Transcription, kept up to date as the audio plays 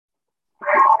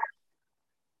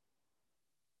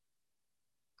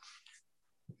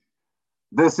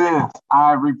This is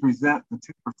I Represent the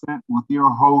 2% with your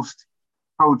host,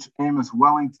 Coach Amos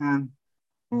Wellington.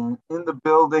 And in the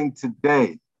building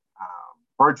today,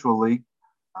 virtually,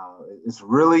 it's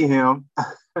really him.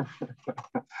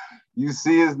 You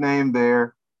see his name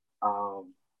there.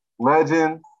 Um,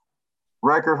 Legend,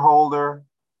 record holder,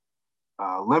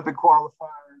 Olympic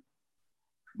qualifier,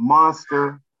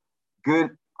 monster,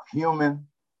 good human,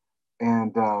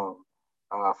 and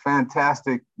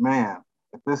fantastic man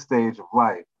at this stage of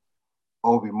life,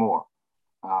 Obi Moore.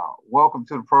 Welcome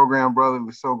to the program, brother.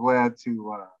 We're so glad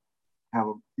to have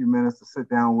a few minutes to sit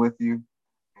down with you,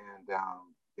 and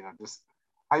just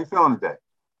how you feeling today?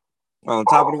 On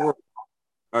top of the world.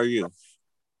 How are you?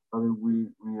 Brother, we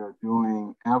are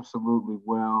doing absolutely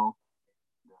well.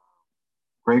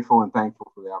 Grateful and thankful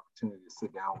for the opportunity to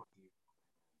sit down with you.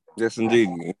 Yes, indeed.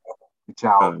 Reach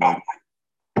out, and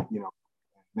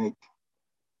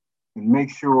make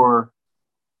sure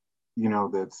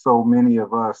that so many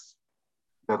of us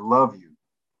that love you,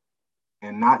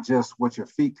 and not just what your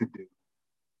feet could do,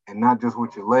 and not just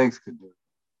what your legs could do,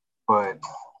 but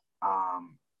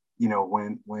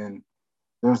when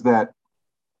there's that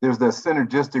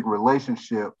synergistic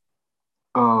relationship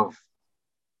of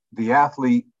the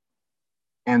athlete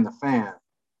and the fan.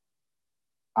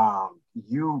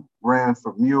 You ran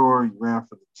for Muir, you ran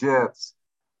for the Jets,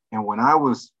 and when I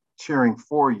was cheering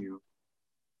for you,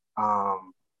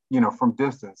 from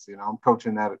distance, I'm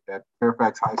coaching at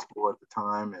Fairfax High School at the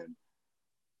time, and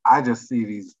I just see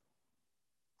these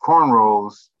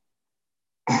cornrows,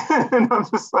 and I'm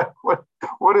just like,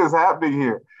 what is happening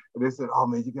here? And they said, oh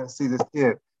man, you got to see this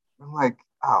kid. I'm like,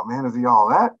 oh man, is he all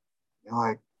that? They're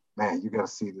like, man, you got to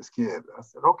see this kid. I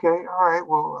said, okay, all right,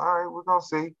 we're gonna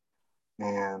see.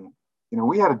 And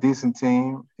we had a decent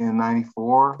team in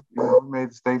 '94. We made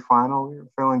the state final. We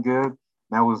were feeling good.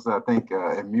 That was, I think,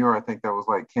 at Muir. I think that was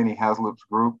like Kenny Haslip's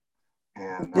group,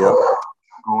 and Yep.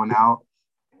 going out,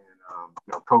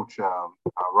 and Coach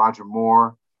Roger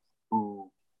Moore,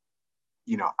 who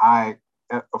I,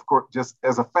 of course, just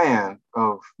as a fan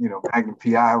of Magnum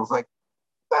PI, I was like,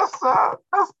 that's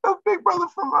Big Brother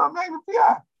from Magnum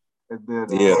PI. And then,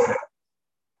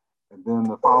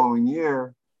 the following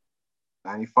year,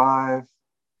 95,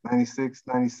 96,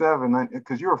 97,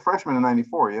 because you were a freshman in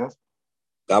 94, yes?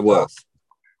 I was.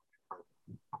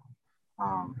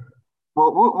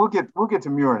 Well, we'll get to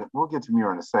Muir. We'll get to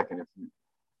Muir in a second.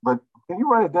 But can you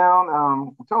write it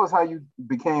down? Tell us how you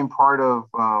became part of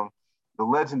the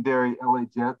legendary LA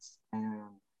Jets, and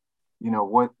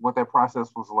what that process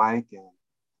was like,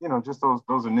 and just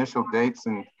those initial dates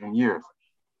and years.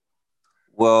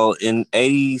 Well, in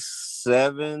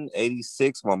 87,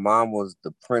 86, my mom was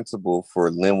the principal for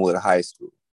Linwood High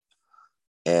School.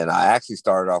 And I actually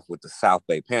started off with the South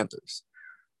Bay Panthers.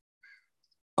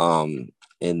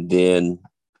 And then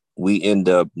we end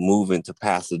up moving to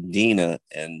Pasadena,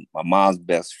 and my mom's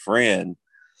best friend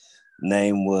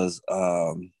name was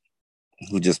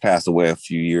who just passed away a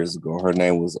few years ago. Her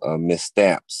name was Miss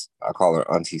Stamps. I call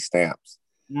her Auntie Stamps.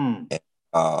 And,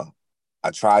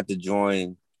 I tried to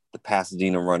join the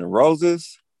Pasadena Running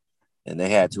Roses, and they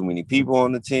had too many people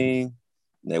on the team.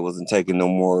 They wasn't taking no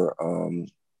more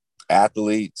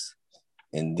athletes.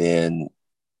 And then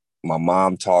my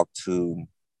mom talked to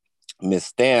Miss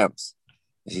Stamps,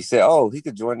 and she said, oh, he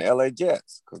could join the LA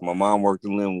Jets, because my mom worked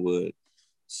in Linwood.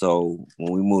 So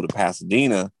when we moved to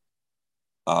Pasadena,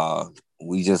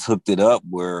 we just hooked it up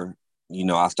where,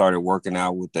 I started working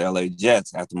out with the LA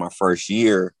Jets after my first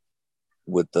year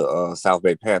with the South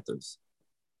Bay Panthers,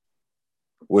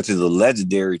 which is a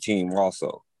legendary team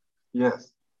also.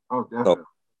 Yes. Oh, definitely.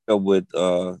 So with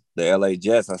the LA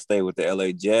Jets, I stayed with the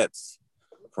LA Jets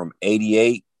from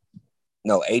 87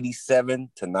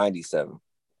 to 97.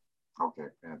 Okay,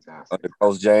 fantastic. Under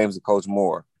Coach James and Coach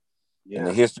Moore. Yeah. And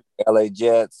the history of LA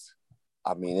Jets,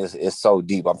 I mean, it's so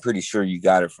deep. I'm pretty sure you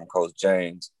got it from Coach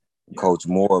James and Coach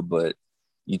Moore, but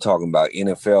you talking about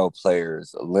NFL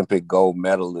players, Olympic gold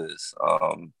medalists.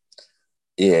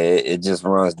 It just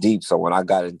runs deep. So when I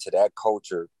got into that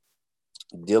culture,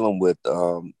 dealing with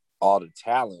all the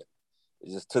talent,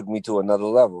 it just took me to another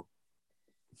level.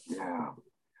 Yeah.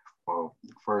 Well,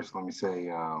 first, let me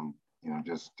say,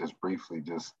 just briefly,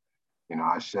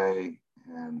 Ashe, and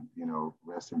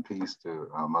rest in peace to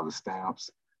Mother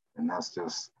Stamps, and that's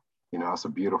just, it's a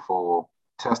beautiful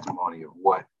testimony of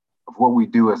what we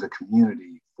do as a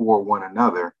community for one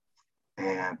another,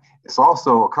 and it's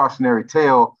also a cautionary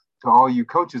tale to all you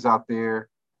coaches out there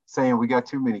saying we got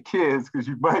too many kids, because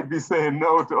you might be saying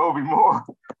no to Obi Moore.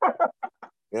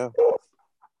 Yeah.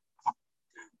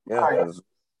 Right.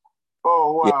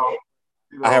 Oh wow.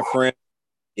 I have friends.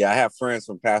 Yeah, I have friends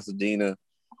from Pasadena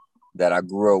that I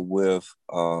grew up with,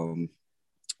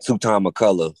 Sultan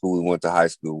McCullough, who we went to high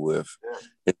school with,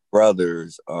 his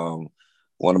brothers,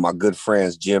 one of my good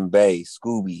friends, Jim Bay,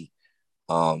 Scooby.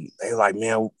 They like,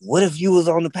 man, what if you was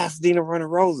on the Pasadena Running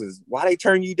Roses? Why they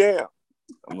turn you down?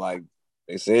 I'm like,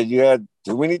 they said you had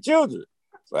too many children,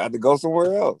 so I had to go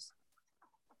somewhere else.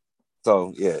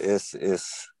 So yeah, it's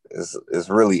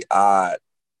really odd,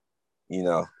 you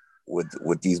know,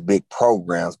 with these big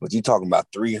programs. But you're talking about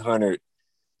 300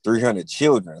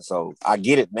 children. So I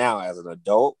get it now as an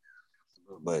adult,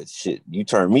 but shit, you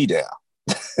turn me down.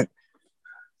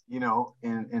 You know,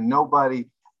 and nobody,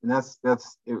 and that's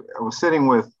it. I was sitting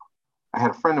with, I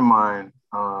had a friend of mine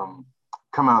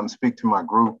come out and speak to my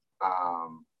group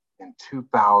in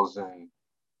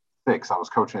 2006. I was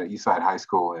coaching at Eastside High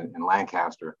School in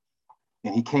Lancaster,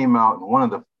 and he came out, and one of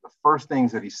the first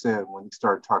things that he said when he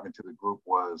started talking to the group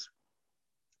was,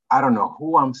 I don't know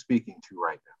who I'm speaking to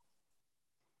right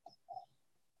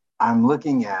now. I'm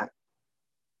looking at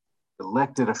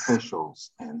elected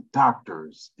officials and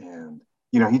doctors, and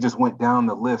you know, he just went down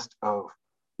the list of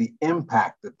the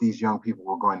impact that these young people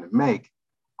were going to make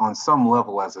on some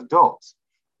level as adults.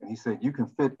 And he said you can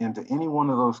fit into any one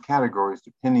of those categories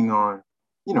depending on,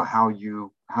 you know, how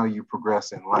you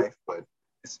progress in life. But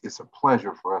it's a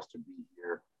pleasure for us to be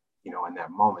here, you know, in that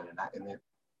moment. And it,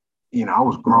 you know, I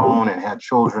was grown and had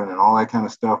children and all that kind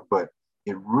of stuff, but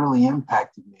it really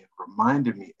impacted me. It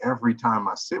reminded me every time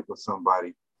I sit with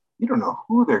somebody, you don't know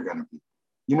who they're going to be.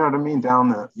 You know what I mean? You don't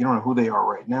know who they are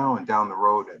right now and down the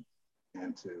road,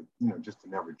 and to, you know, just to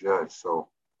never judge. So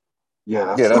yeah,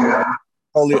 that's I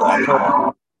totally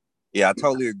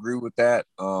agree with that.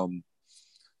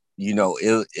 You know,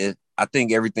 I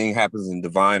think everything happens in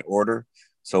divine order.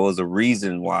 So it's a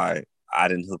reason why I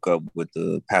didn't hook up with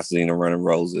the Pasadena Running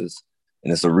Roses.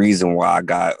 And it's a reason why I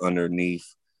got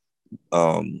underneath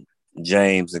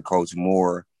James and Coach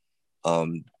Moore,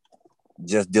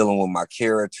 just dealing with my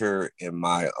character and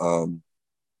my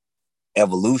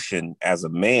evolution as a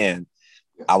man.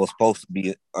 I was supposed to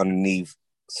be underneath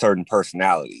certain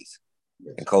personalities.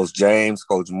 And Coach James,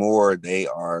 Coach Moore, they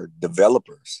are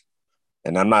developers.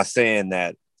 And I'm not saying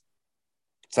that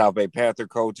South Bay Panther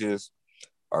coaches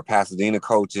or Pasadena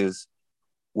coaches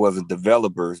wasn't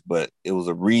developers, but it was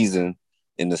a reason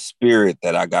in the spirit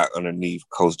that I got underneath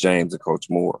Coach James and Coach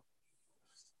Moore.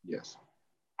 Yes.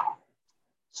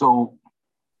 So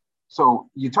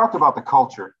you talked about the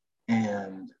culture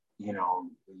and, you know,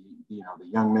 the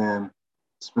young men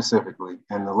specifically,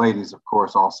 and the ladies, of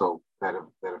course, also that have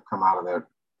come out of that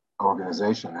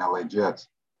organization, LA Jets.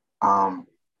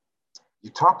 You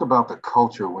talked about the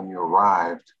culture when you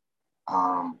arrived.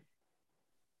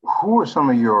 Who were some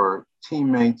of your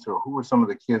teammates, or who were some of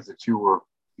the kids that you were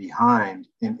behind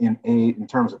in age, in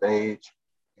terms of age,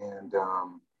 and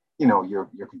you know, your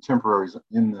contemporaries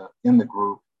in the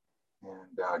group,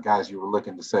 and guys you were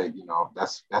looking to say, you know,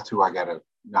 that's who I got to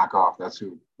knock off. That's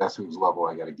whose level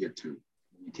I got to get to.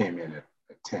 You came in at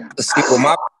 10. See,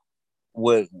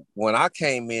 when I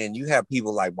came in, you have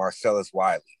people like Marcellus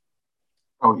Wiley.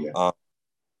 Oh yeah.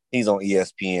 He's on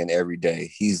ESPN every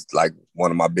day. He's like one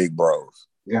of my big bros.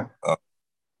 Yeah.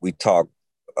 We talk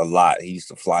a lot. He used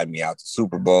to fly me out to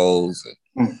Super Bowls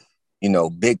and, you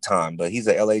know, big time, but he's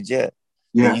an LA Jet.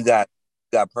 Yeah. And you got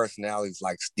personalities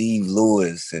like Steve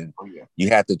Lewis, and you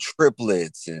had the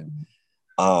triplets, and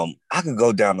I could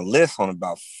go down the list on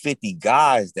about 50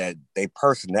 guys that their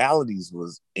personalities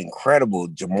was incredible.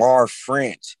 Jamar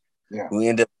French, who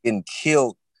ended up getting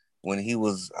killed when he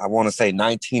was, I want to say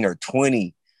 19 or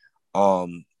 20,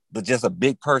 but just a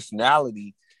big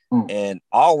personality. And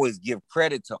I always give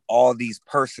credit to all these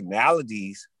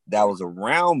personalities that was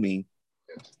around me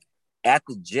at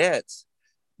the Jets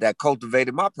that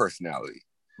cultivated my personality.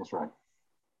 That's right.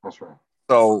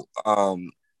 So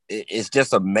it's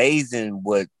just amazing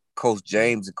what Coach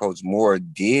James and Coach Moore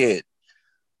did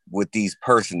with these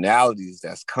personalities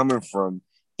that's coming from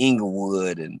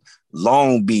Inglewood and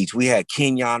Long Beach. We had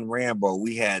Kenyon Rambo.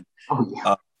 We had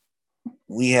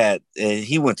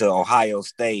he went to Ohio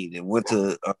State and went to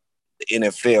the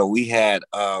NFL. We had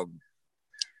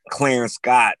Clarence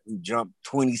Scott, who jumped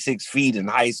 26 feet in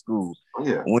high school. Oh,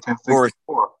 yeah.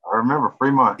 1064. I remember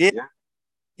Fremont. Yeah.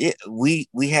 We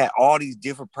had all these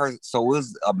different persons. So it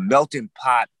was a melting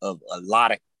pot of a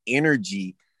lot of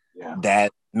energy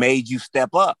that made you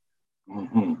step up.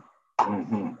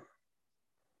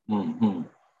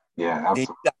 Yeah,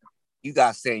 absolutely. You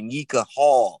got Sanyika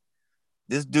Hall.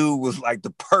 This dude was like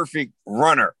the perfect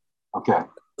runner. Okay.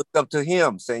 Looked up to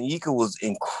him. Sanyika was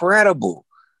incredible.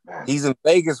 Man. He's in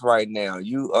Vegas right now.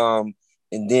 And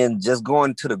then just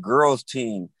going to the girls'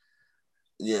 team.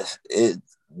 Yes,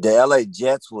 the LA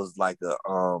Jets was like a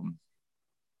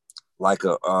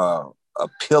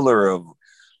pillar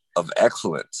of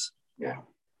excellence. Yeah.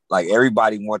 Like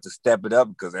everybody wants to step it up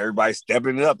because everybody's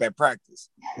stepping it up at practice.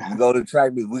 You go to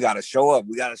track meet, we got to show up.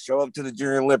 We got to show up to the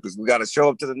Junior Olympics. We got to show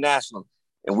up to the Nationals.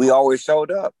 And we always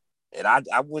showed up. And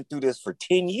I went through this for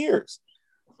 10 years.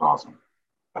 That's awesome.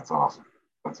 That's awesome.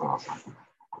 That's awesome.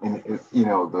 And, you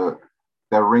know,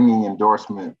 that ringing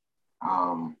endorsement,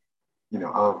 you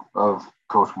know, of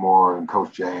Coach Moore and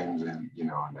Coach James. And, you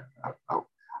know,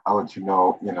 I'll let you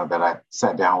know, that I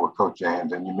sat down with Coach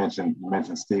James, and you mentioned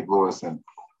Steve Lewis, and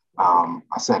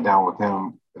I sat down with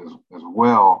him as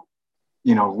well.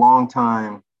 You know,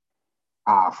 longtime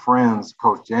friends,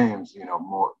 Coach James, you know,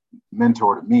 more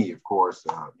mentor to me, of course,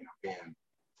 you know, being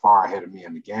far ahead of me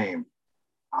in the game.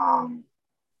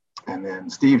 And then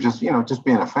Steve, just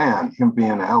being a fan, him being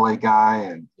an LA guy,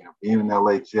 and, you know, being an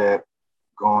LA Jet,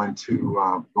 going to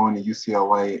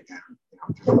UCLA, and, you know,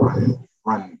 just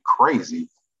running crazy.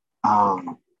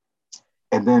 And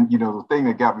then, you know, the thing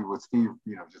that got me with Steve,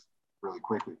 you know, just really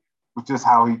quickly, was just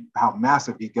how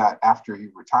massive he got after he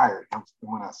retired. And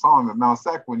when I saw him at Mount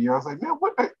Sac one year, I was like, man,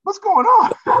 what's going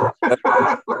on?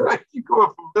 Like, you going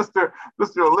from Mr.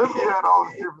 Olympia and all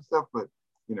this different stuff, but,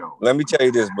 you know. Let me tell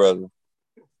you this, brother.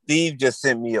 Steve just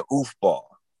sent me a oof ball.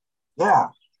 Yeah.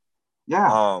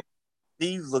 Yeah.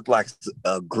 Steve looked like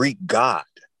a Greek god.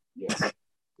 Yeah.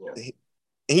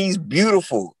 He's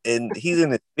beautiful, and he's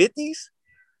in his 50s.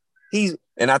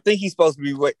 And I think he's supposed to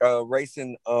be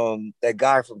racing that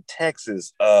guy from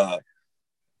Texas. I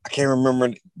can't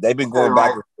remember. They've been going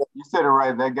back. Right. You said it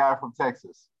right. That guy from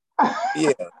Texas.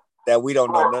 Yeah, that we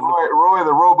don't know nothing. Roy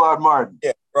the Robot Martin.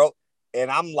 Yeah, bro. And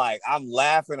I'm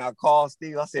laughing. I called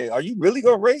Steve. I said, "Are you really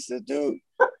gonna race this dude?"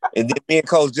 And then me and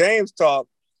Coach James talked,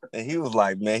 and he was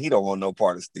like, "Man, he don't want no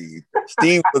part of Steve.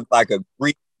 Steve looked like a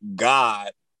Greek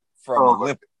god from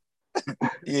Olympic."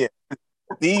 Yeah,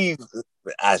 Steve,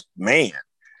 man.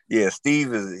 Yeah,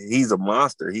 he's a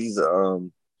monster. Steve's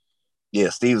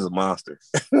a monster.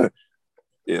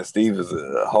 Yeah, Steve is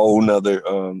a whole nother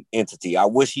entity. I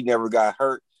wish he never got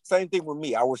hurt. Same thing with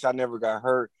me. I wish I never got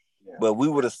hurt, but we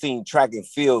would have seen track and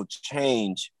field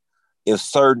change if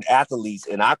certain athletes,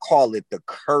 and I call it the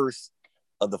curse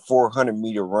of the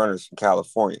 400-meter runners from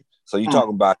California. So you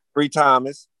talking about Henry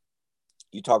Thomas,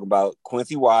 you talk about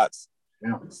Quincy Watts,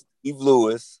 Steve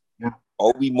Lewis,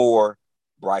 Obi Moore,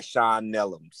 Bryshawn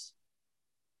Nellums.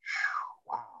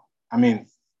 Wow. I mean,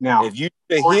 now if you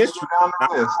the history,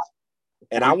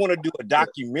 and I want to do a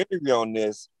documentary on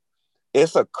this,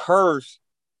 it's a curse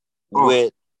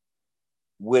with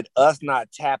us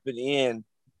not tapping in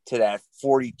to that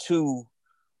 42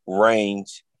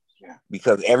 range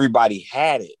because everybody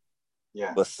had it.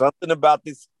 Yeah. But something about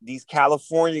these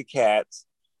California cats,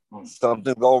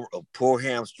 something go a poor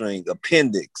hamstring,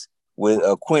 appendix with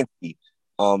Quincy.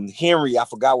 Henry, I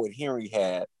forgot what Henry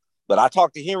had, but I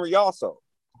talked to Henry also.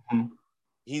 Mm-hmm.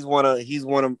 He's one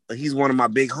of my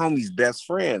big homies' best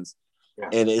friends. Yeah.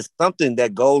 And it's something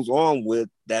that goes on with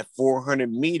that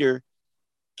 400-meter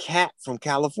cat from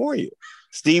California.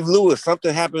 Steve Lewis,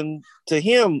 something happened to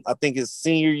him, I think his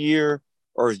senior year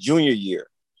or his junior year.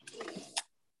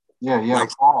 Yeah,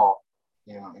 fall.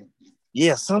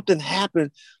 Yeah, something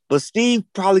happened, but Steve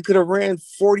probably could have ran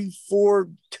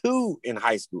 44.2 in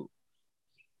high school.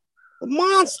 A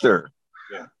monster.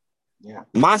 Yeah.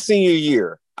 My senior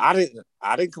year, I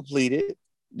didn't complete it,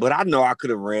 but I know I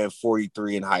could have ran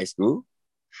 43 in high school.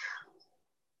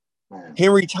 Man.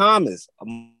 Henry Thomas.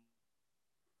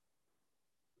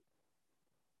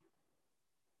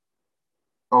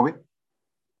 Obi?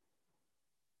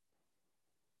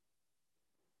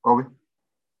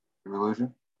 Did we lose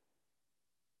you?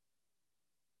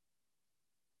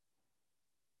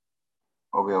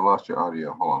 Obi, I lost your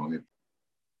audio. Hold on, let me.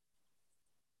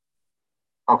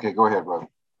 Okay, go ahead, brother.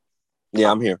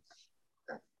 Yeah, I'm here.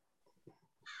 Okay.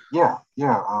 Yeah.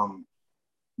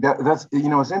 That's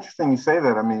it's interesting you say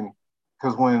that. I mean,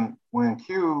 because when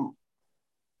Q,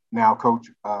 now Coach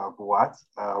Watts,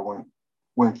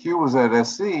 when Q was at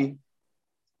SC,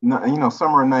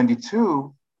 summer of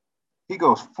 '92, he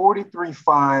goes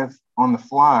 43.5 on the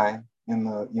fly in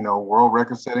the world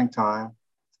record-setting time.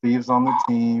 Steve's on the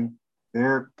team.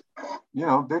 They're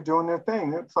doing their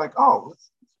thing. It's like,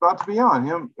 it's about to be on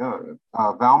him.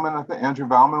 Valman, I think Andrew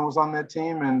Valman was on that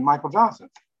team, and Michael Johnson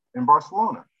in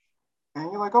Barcelona.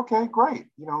 And you're like, okay, great.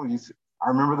 I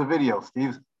remember the video.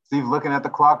 Steve looking at the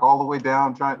clock all the way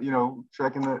down, trying,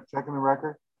 checking the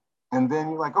record. And then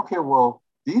you're like, okay, well,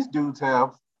 these dudes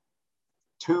have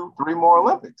 2-3 more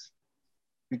Olympics,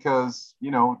 because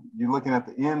you're looking at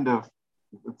the end of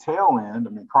the tail end.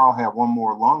 I mean, Carl had one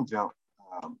more long jump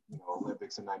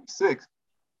Olympics in '96.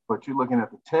 But you're looking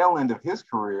at the tail end of his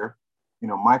career.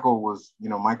 Michael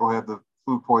had the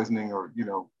food poisoning, or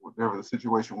whatever the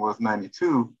situation was,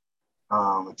 '92,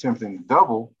 attempting to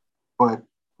double. But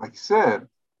like you said,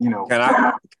 Can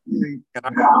I can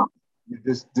I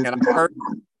can I curse?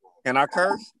 Can I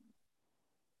curse?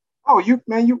 Oh,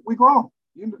 we grown.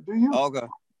 Do you? Okay.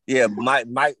 Yeah,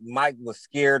 Mike was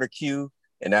scared of Q,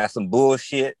 and that's some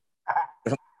bullshit.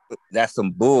 That's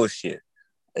some bullshit.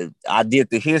 I did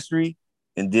the history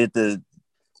and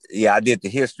I did the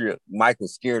history. Mike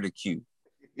was scared of Q.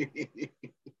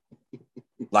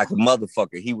 Like a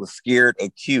motherfucker. He was scared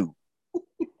of Q.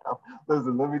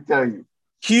 Listen, let me tell you.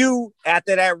 Q,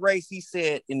 after that race, he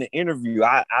said in the interview,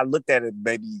 I looked at it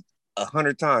maybe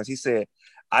 100 times. He said,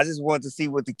 I just wanted to see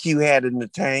what the Q had in the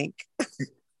tank.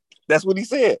 That's what he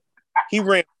said. He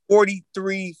ran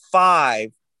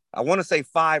 43.5. I want to say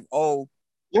 5.0.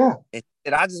 Yeah.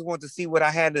 And I just wanted to see what I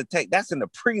had to take. That's in the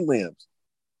prelims.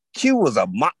 Q was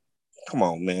come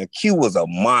on, man. Q was a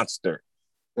monster.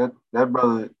 That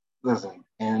brother, listen,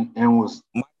 and was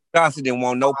Mike Johnson didn't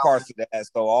want no parts of that.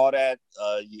 So all that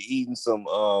you eating some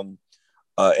and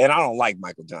I don't like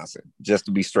Michael Johnson, just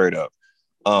to be straight up.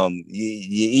 You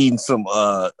eating some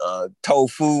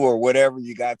tofu or whatever,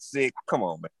 you got sick. Come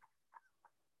on, man.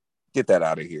 Get that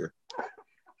out of here.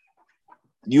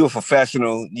 You a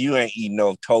professional, you ain't eating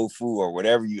no tofu or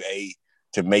whatever you ate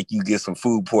to make you get some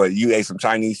food poisoning. You ate some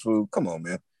Chinese food. Come on,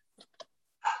 man.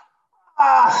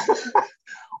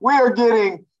 We are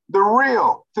getting the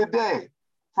real today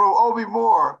from Obi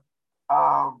Moore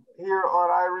here on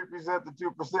I Represent the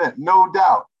 2%. No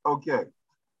doubt. Okay.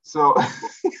 So,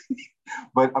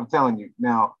 but I'm telling you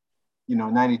now,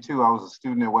 92, I was a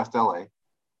student at West LA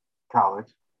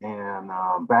College, and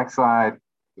the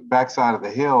backside of the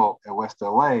hill at West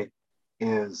LA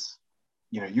is,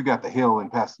 you got the hill in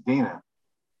Pasadena,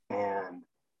 and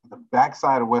the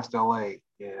backside of West LA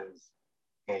is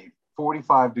a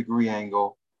 45-degree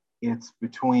angle. It's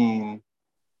between,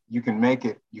 you could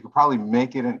probably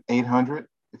make it an 800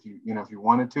 if you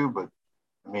wanted to, but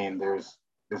I mean, there's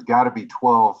got to be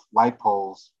 12 light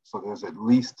poles, so there's at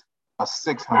least a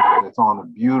 600 that's on a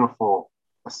beautiful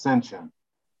ascension.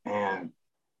 And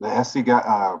the SC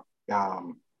guy,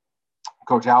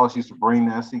 Coach Alice used to bring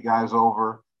the SC guys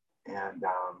over, and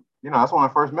that's when I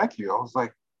first met you. I was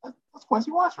like, that's Quincy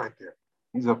Watts right there.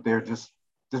 He's up there, just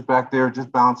back there,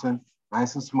 just bouncing,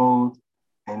 nice and smooth.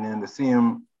 And then to see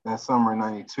him that summer in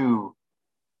 '92,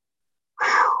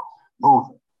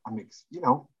 moving. I mean,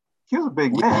 he was a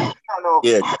big man. I don't know.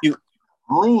 Yeah,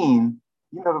 lean.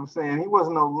 You know what I'm saying? He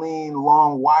wasn't a lean,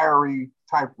 long, wiry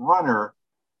type runner.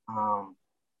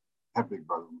 That big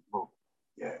brother was moving.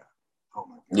 Yeah. Oh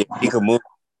my God. Yeah, he could move.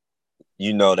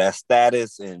 That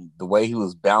status and the way he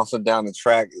was bouncing down the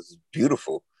track is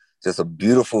beautiful. Just a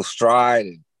beautiful stride.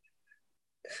 And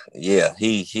yeah,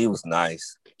 he was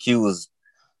nice. Q's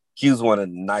one of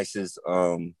the nicest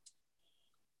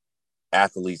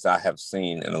athletes I have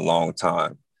seen in a long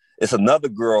time. It's another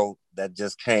girl that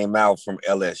just came out from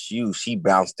LSU. She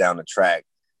bounced down the track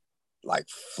like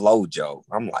FloJo.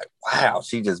 I'm like, wow,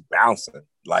 she just bouncing.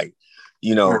 Like,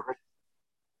 I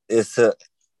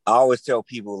always tell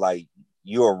people, like,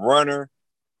 you're a runner,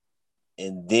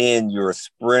 and then you're a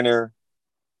sprinter,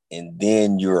 and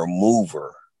then you're a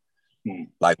mover.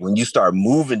 Like, when you start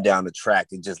moving down the track,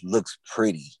 it just looks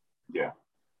pretty. Yeah.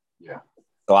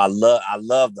 So I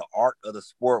love the art of the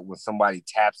sport when somebody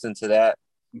taps into that.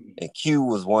 And Q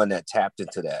was one that tapped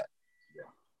into that. Yeah.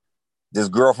 This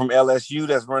girl from LSU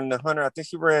that's running the 100, I think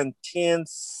she ran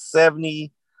 10:71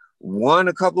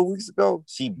 a couple of weeks ago.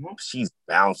 She's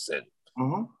bouncing.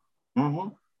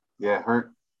 Yeah,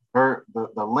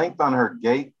 the length on her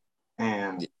gait,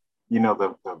 and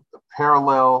the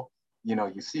parallel.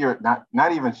 You see her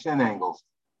not even shin angles,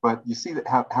 but you see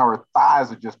how her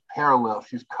thighs are just parallel.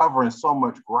 She's covering so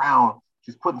much ground.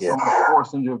 She's putting so much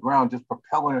force into the ground, just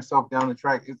propelling herself down the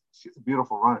track. She's a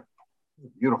beautiful runner.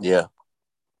 Beautiful. Yeah,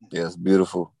 it's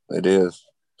beautiful. It is.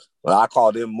 Well, I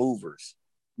call them movers.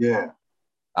 Yeah.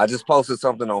 I just posted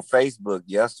something on Facebook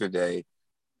yesterday.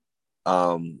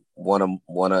 One of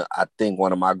I think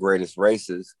one of my greatest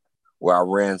races, where I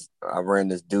ran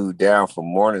this dude down from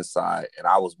Morningside, and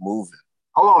I was moving.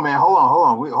 Hold on, man. Hold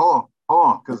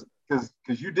on. Because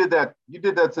you did that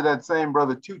to that same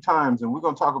brother 2 times, and we're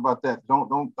gonna talk about that.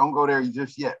 Don't go there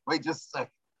just yet. Wait just a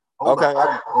second. Hold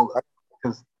on.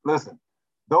 Because listen,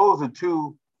 those are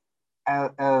 2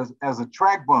 as a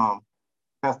track bum.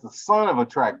 That's the son of a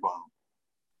track bum.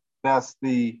 That's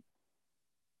the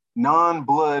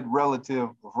non-blood relative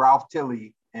of Ralph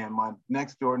Tilley and my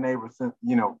next door neighbor.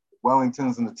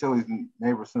 Wellingtons and the Tilly's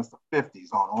neighbors since the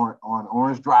 50s on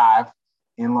Orange Drive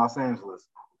in Los Angeles.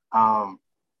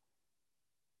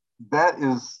 That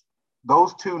is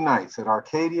those two nights at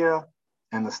Arcadia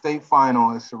and the state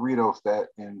final at Cerritos that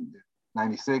in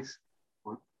 96,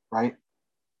 right?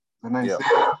 The 96?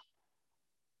 Yeah.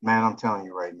 Man, I'm telling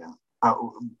you right now.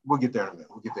 We'll get there in a minute.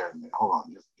 Hold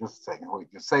on, just a second.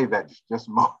 Wait, just save that just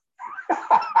a moment.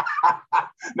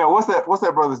 Now, what's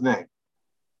that brother's name?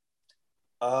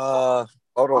 Hold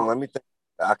on, let me think.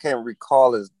 I can't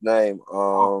recall his name.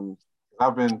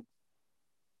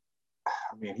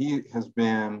 He has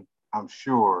been, I'm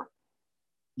sure,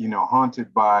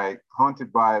 haunted by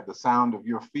the sound of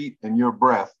your feet and your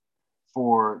breath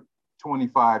for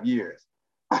 25 years.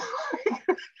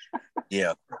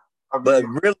 Yeah. But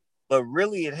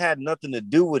really it had nothing to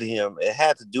do with him. It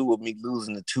had to do with me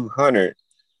losing the 200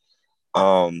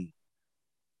 to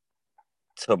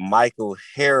Michael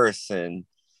Harrison,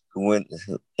 who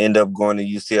ended up going to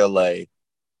UCLA,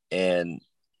 and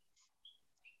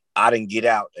I didn't get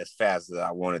out as fast as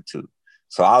I wanted to.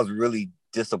 So I was really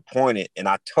disappointed. And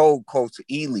I told Coach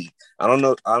Ely, I don't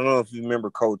know if you remember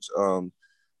Coach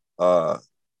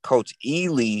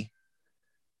Ely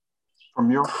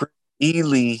from your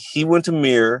Ely, he went to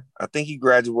Mirror. I think he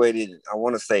graduated, I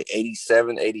want to say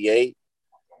 87, 88,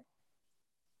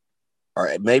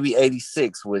 or maybe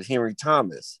 86 with Henry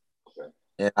Thomas. Okay.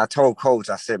 And I told Coach,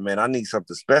 I said, man, I need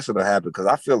something special to happen because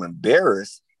I feel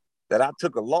embarrassed that I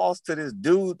took a loss to this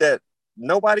dude that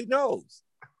nobody knows.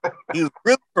 He was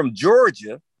really from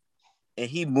Georgia, and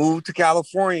he moved to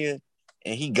California,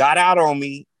 and he got out on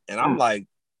me, and I'm like,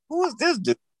 who is this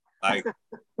dude? Like,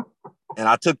 and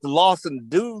I took the loss in the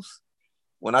deuce.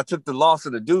 When I took the loss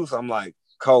of the deuce, I'm like,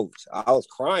 Coach, I was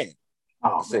crying.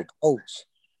 I said, Coach,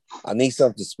 I need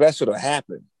something special to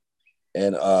happen.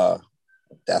 And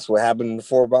that's what happened in the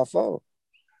 4x4.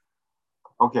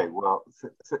 Okay, well,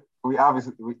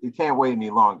 we can't wait any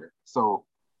longer. So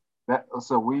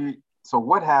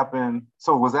what happened?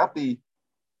 So was that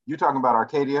you're talking about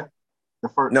Arcadia? The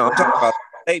first? No, I'm talking about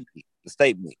the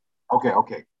state meet. Okay.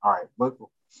 All right.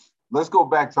 Let's go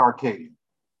back to Arcadia.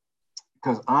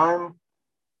 Because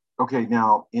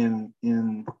now in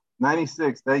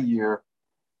 96, that year,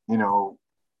 they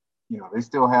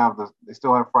still have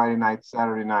Friday night,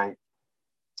 Saturday night.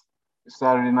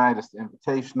 Saturday night is the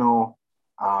Invitational.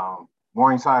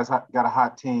 Morningside's got a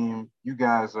hot team. You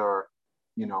guys are,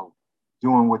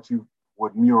 doing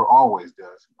what Muir always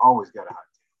does. Always got a hot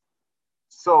team.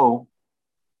 So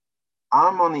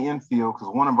I'm on the infield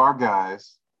because one of our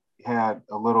guys had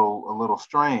a little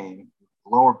strain,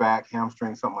 lower back,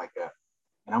 hamstring, something like that.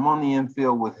 And I'm on the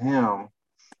infield with him,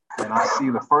 and I see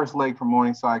the first leg from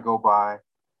Morningside go by,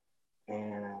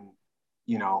 and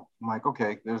I'm like,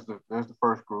 okay, there's the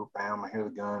first group. Bam, I hear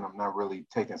the gun. I'm not really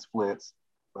taking splits,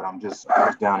 but I'm just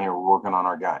down here working on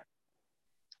our guy.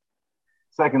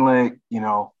 Second leg,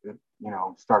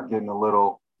 start getting a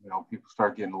little, people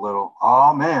start getting a little,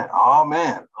 oh man.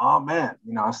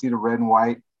 I see the red and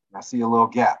white, and I see a little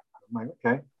gap. I'm like,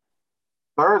 okay.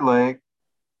 Third leg,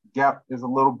 gap is a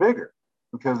little bigger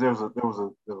because there was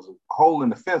a hole in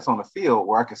the fence on the field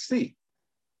where I could see.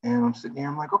 And I'm sitting here,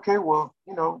 I'm like, okay, well,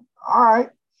 all right.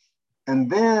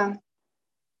 And then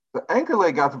the anchor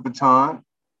leg got the baton,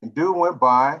 and dude went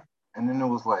by, and then it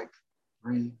was like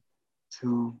 3,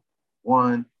 2,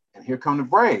 1, and here come the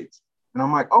Braves. And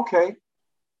I'm like, okay,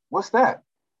 what's that?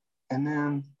 And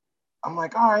then I'm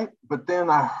like, all right. But then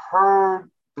I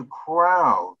heard the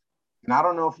crowd, and I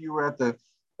don't know if you were at the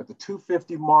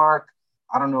 250 mark.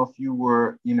 I don't know if you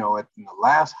were, in the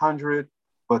last 100,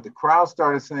 but the crowd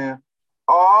started saying,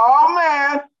 oh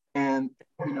man. And,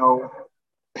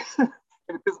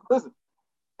 listen,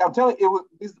 I'm telling you,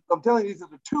 these are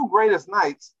the two greatest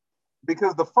nights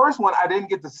because the first one I didn't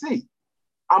get to see.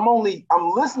 I'm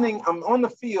listening, I'm on the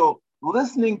field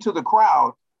listening to the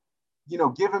crowd,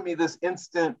 giving me this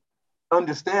instant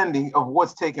understanding of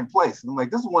what's taking place. And I'm like,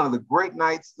 this is one of the great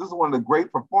nights. This is one of the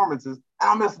great performances. And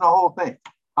I'm missing the whole thing.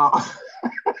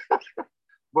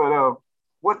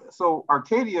 So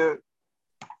Arcadia,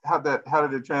 how did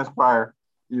it transpire,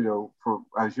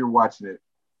 as you're watching it,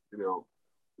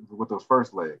 with those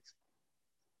first legs?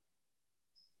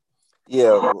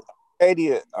 Yeah,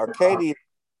 Arcadia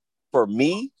for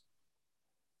me,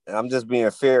 and I'm just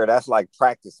being fair, that's like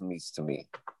practice meets to me.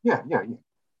 Yeah.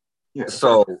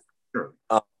 So, sure.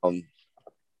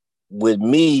 With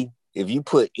me, if you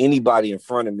put anybody in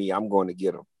front of me, I'm going to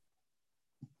get them.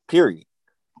 Period.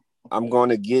 I'm going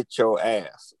to get your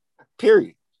ass.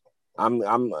 Period. I'm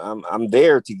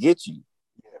there to get you.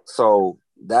 So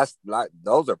that's like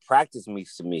those are practice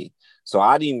meets to me. So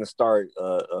I didn't even start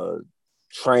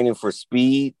training for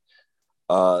speed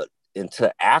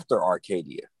into after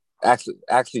Arcadia,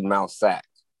 actually Mount Sac.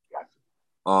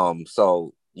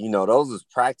 So those was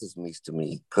practice meets to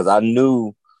me because I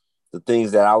knew the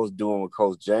things that I was doing with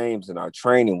Coach James in our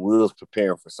training, we was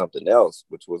preparing for something else,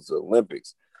 which was the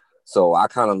Olympics. So I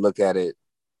kind of look at it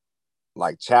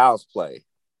like child's play.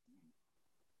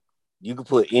 You can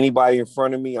put anybody in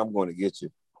front of me, I'm going to get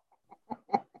you.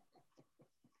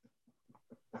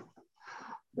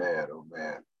 Man, oh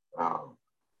man.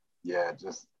 Yeah,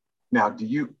 just now,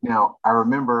 I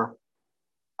remember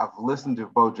I've listened to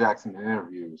Bo Jackson in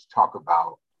interviews talk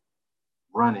about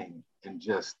running and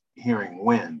just hearing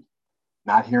wind,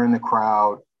 not hearing the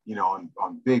crowd,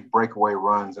 on big breakaway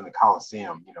runs in the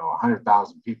Coliseum,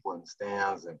 100,000 people in the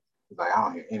stands. And he's like, I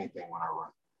don't hear anything when I run.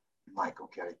 I'm like,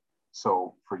 okay.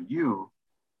 So for you,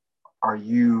 are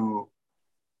you,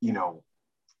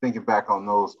 thinking back on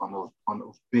those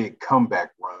big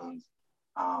comeback runs,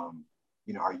 are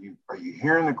you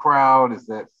hearing the crowd? Is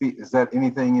that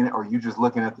anything in it? Or are you just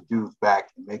looking at the dude's back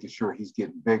and making sure he's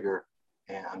getting bigger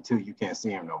and until you can't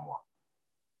see him no more?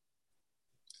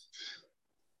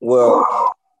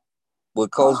 Well, with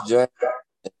Coach James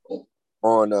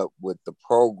growing up with the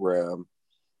program,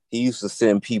 he used to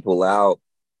send people out,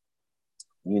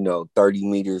 30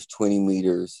 meters, 20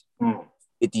 meters,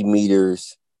 50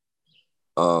 meters.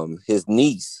 His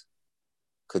niece,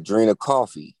 Kadrina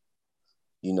Coffey,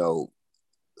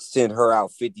 send her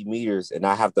out 50 meters, and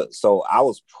so I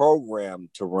was programmed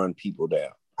to run people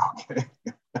down. Okay.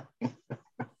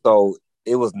 So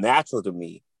it was natural to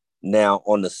me. Now,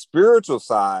 on the spiritual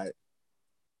side,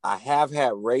 I have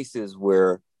had races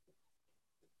where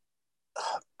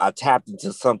I tapped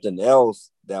into something else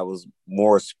that was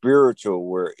more spiritual,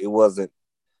 where it wasn't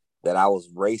that I was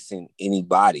racing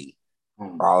anybody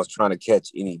or I was trying to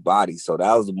catch anybody. So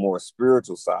that was the more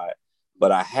spiritual side.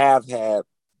 But I have had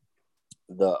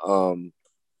the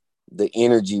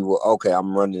energy where, okay,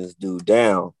 I'm running this dude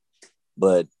down.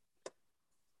 But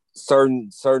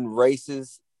certain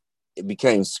races, it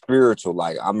became spiritual.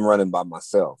 Like I'm running by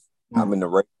myself. I'm in the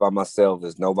race by myself.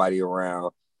 There's nobody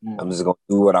around. I'm just gonna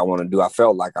do what I want to do. I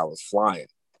felt like I was flying.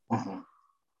 Man,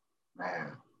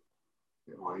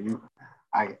 well,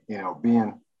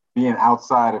 being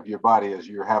outside of your body as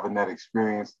you're having that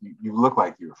experience, you look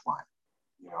like you were flying.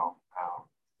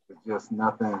 There's just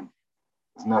nothing.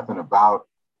 There's nothing about.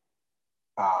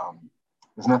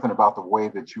 There's nothing about the way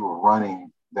that you were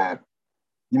running that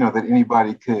that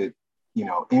anybody could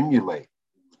emulate.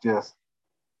 Just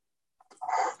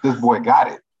this boy got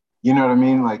it. You know what I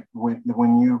mean? Like when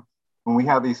we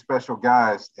have these special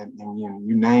guys and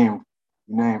you named,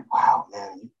 wow,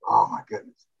 man, oh my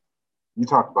goodness. You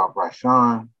talked about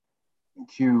Bryshawn and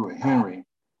Q and Henry,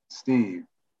 Steve,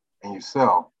 and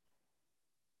yourself.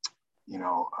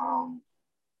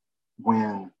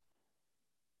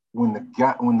 When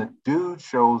the dude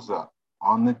shows up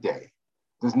on the day,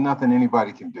 there's nothing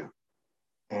anybody can do.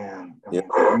 And I mean,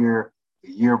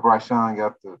 the year Bryshawn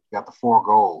got the 4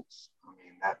 golds. I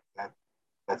mean,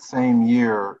 that same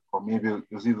year, or maybe it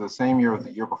was either the same year or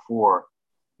the year before,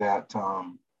 that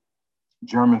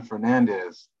German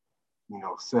Fernandez,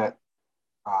 set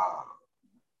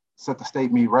the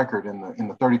state meet record in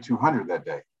the 3200 that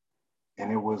day.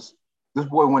 And it was, this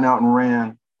boy went out and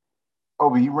ran.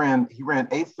 Oh, he ran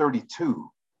 8:32.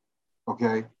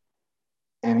 Okay.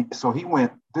 And so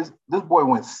this boy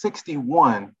went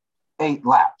 61 8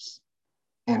 laps.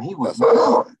 And he was,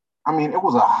 I mean, it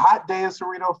was a hot day at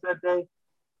Cerritos that day.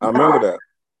 I remember that.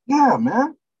 Yeah,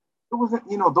 man. It was,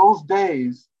 those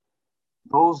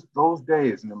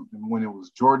days, and when it was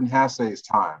Jordan Hassay's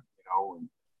time, and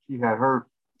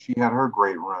she had her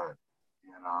great run.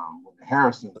 And when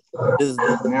Harrison,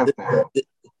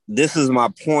 this is my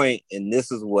point, and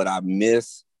this is what I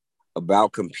miss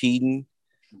about competing.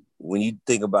 When you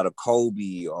think about a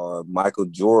Kobe or Michael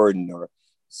Jordan or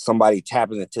somebody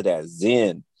tapping into that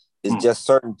zen, it's just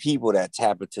certain people that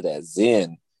tap into that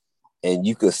zen, and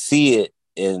you could see it.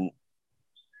 And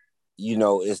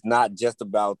it's not just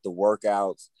about the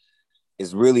workouts.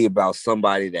 It's really about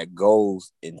somebody that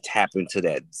goes and tap into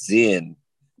that zen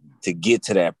to get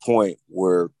to that point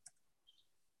where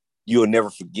you'll never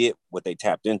forget what they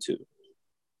tapped into.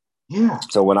 Yeah.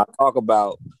 So when I talk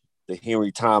about the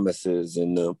Henry Thomases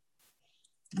and the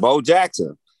Bo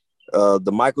Jackson,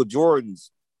 the Michael Jordans,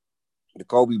 the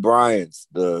Kobe Bryants,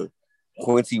 the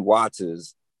Quincy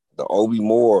Wattses, the Obi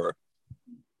Moore,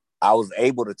 I was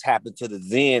able to tap into the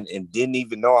zen and didn't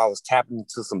even know I was tapping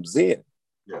into some zen.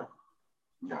 Yeah.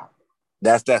 Yeah.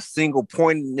 That's that single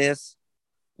pointedness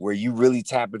where you really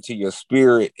tap into your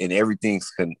spirit and everything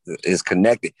is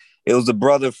connected. It was the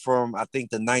brother from, I think,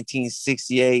 the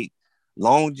 1968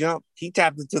 long jump. He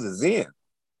tapped into the Zen.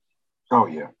 Oh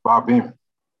yeah, Bob Beamon.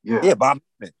 Yeah, Yeah, Bob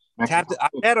Beamon. Mexico Tapped it. I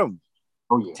City. met him.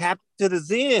 Oh yeah, Tapped to the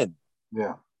Zen.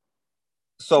 yeah.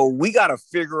 So we got to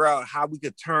figure out how we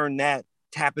could turn that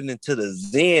tapping into the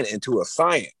Zen into a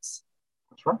science.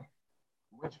 That's right.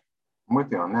 I'm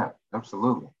with you on that.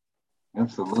 Absolutely,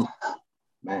 absolutely,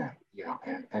 man. You know,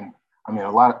 and I mean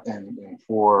a lot, and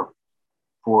for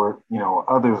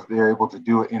others, they're able to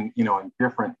do it in in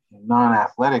different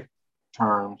non-athletic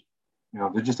terms.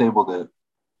 They're just able to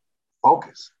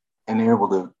focus, and they're able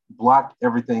to block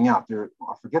everything out. I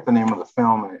forget the name of the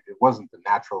film, and it wasn't The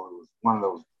Natural. It was one of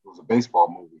those. It was a baseball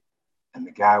movie, and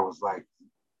the guy was like,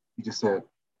 he just said,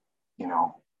 he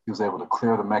was able to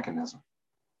clear the mechanism,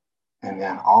 and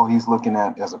then all he's looking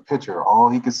at as a pitcher, all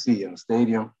he could see in the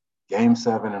stadium, Game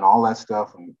 7, and all that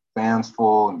stuff, and fans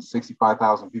full, and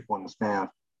 65,000 people in the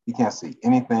stands. He can't see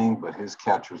anything but his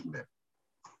catcher's mitt,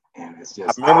 and it's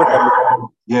just I remember that.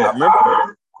 yeah, I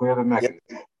remember. clear the mechanism.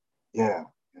 Yeah.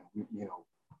 Yeah,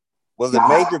 Was it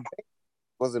Major?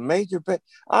 Was it Major?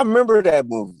 I remember that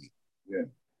movie. Yeah.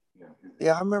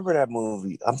 Yeah, I remember that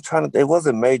movie. I'm trying to. It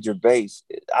wasn't Major Base.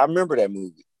 I remember that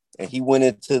movie, and he went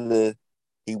into the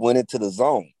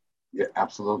zone. Yeah,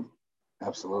 absolutely.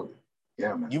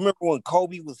 Yeah, man. You remember when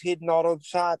Kobe was hitting all those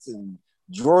shots and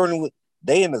Jordan was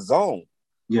they in the zone?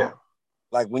 Yeah.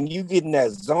 Like when you get in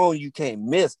that zone, you can't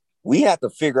miss. We have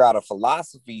to figure out a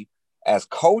philosophy as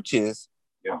coaches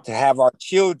to have our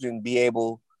children be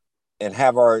able and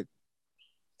have the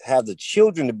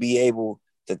children to be able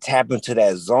to tap into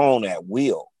that zone at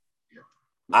will. Yeah.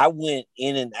 I went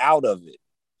in and out of it.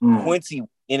 Quincy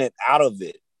in and out of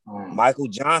it. Michael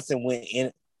Johnson went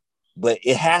in, but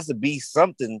it has to be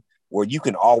something where you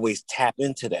can always tap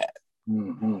into that.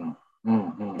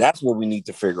 That's what we need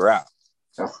to figure out.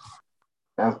 That's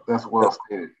well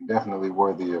stated. Definitely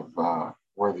worthy of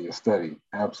study.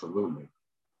 Absolutely.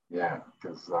 Yeah,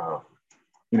 because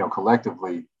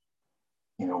collectively,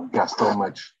 we've got so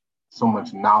much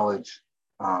knowledge.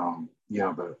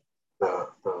 The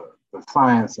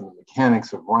science and the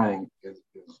mechanics of running is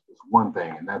one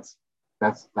thing, and that's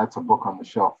a book on the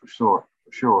shelf for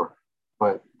sure.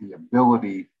 But the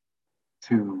ability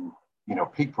to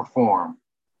peak perform,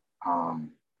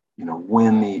 when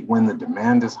the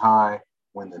demand is high,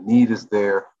 when the need is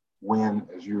there, when,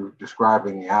 as you're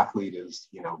describing, the athlete is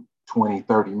 20,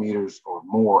 30 meters or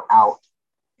more out,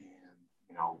 and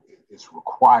it's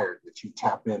required that you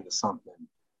tap into something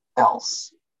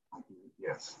else.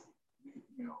 Yes,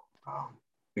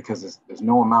 because there's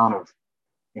no amount of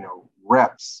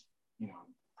reps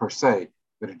per se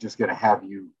that are just going to have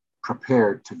you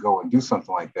prepared to go and do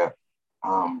something like that.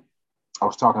 I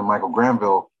was talking to Michael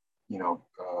Granville 2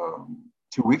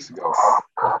 weeks ago.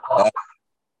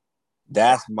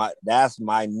 That's my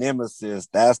nemesis.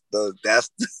 That's the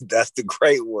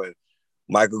great one.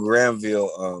 Michael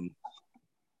Granville.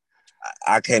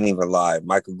 I can't even lie.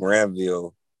 Michael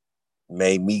Granville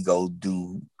made me go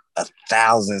do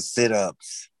 1,000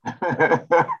 sit-ups,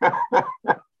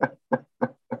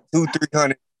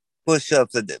 200-300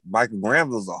 push-ups. Michael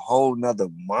Granville's a whole nother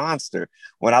monster.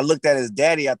 When I looked at his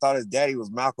daddy, I thought his daddy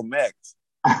was Malcolm X.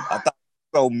 I thought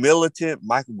so militant.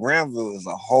 Michael Granville is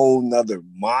a whole nother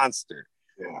monster.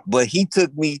 Yeah. But he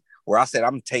took me where I said,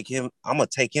 I'm gonna take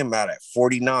him out at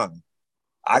 49.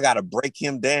 I gotta break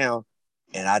him down.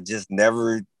 And I just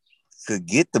never could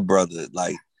get the brother.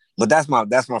 But that's my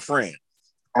friend.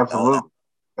 Absolutely.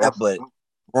 But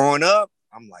growing up,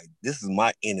 I'm like, this is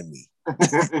my enemy.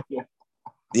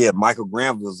 Yeah, Michael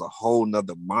Granville is a whole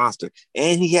nother monster.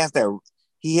 And he has that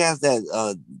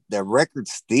record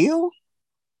still.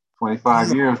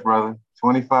 25 years, brother.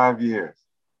 25 years.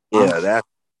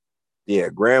 Yeah,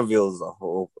 Granville is a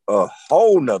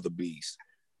whole nother beast.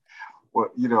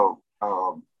 Well,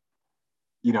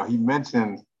 he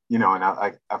mentioned, and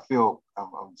I feel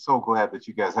I'm so glad that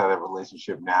you guys have that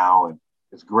relationship now, and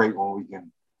it's great when we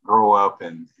can grow up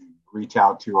and reach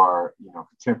out to our,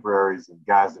 contemporaries and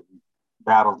guys that we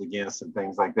battled against and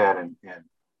things like that, and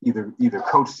either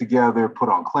coach together, put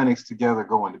on clinics together,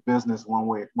 go into business one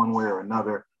way or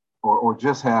another, or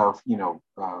just have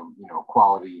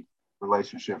quality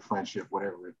relationship, friendship,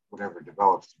 whatever it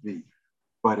develops to be.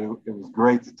 But it was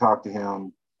great to talk to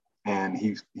him, and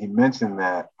he mentioned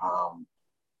that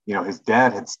his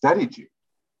dad had studied you,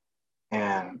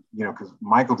 and because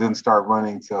Michael didn't start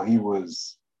running till he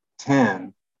was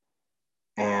 10,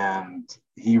 and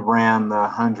he ran the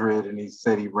 100, and he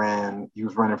said he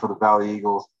was running for the Valley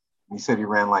Eagles, and he said he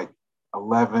ran like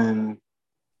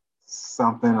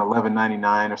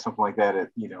 11.99 or something like that at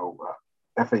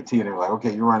FAT, and they were like,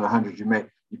 okay, you run the 100, you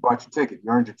you bought your ticket,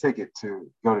 you earned your ticket to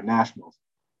go to nationals,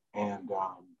 and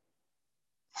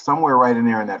somewhere right in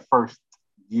there in that first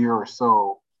year or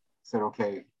so, said,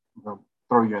 okay, we're gonna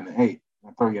throw you in the 8,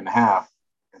 and throw you in the half,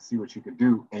 and see what you could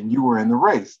do, and you were in the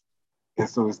race. And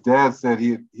so his dad said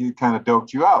he kind of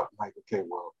doped you out, like, okay,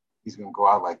 well, he's gonna go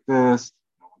out like this.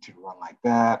 I want you to run like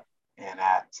that, and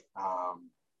at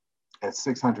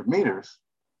 600 meters,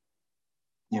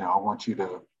 I want you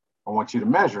to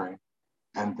measure him,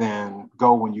 and then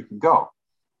go when you can go.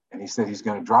 And he said he's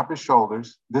going to drop his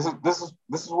shoulders. This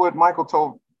is what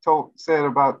Michael said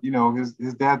about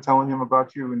his dad telling him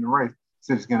about you in the race. He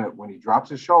said he's going to, when he drops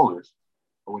his shoulders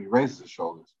or when he raises his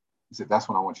shoulders, he said that's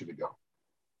when I want you to go.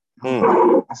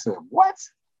 I said, what?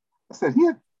 I said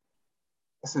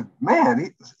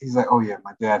man. He's like, oh yeah,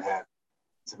 my dad had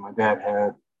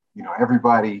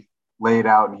everybody laid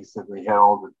out, and he said he had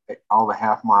all the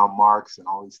half mile marks and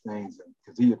all these things, and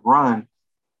because he had run,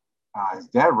 his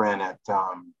dad ran at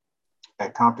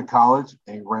Compton College,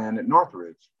 and he ran at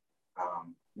Northridge,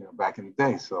 back in the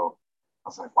day. So I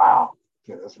was like, wow,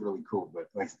 okay, that's really cool. But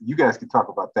like, you guys can talk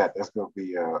about that. That's gonna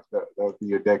be that'll be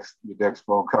your next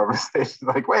phone conversation.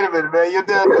 Like, wait a minute, man, your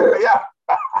dad, yeah.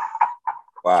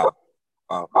 Wow.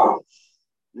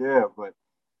 Yeah, but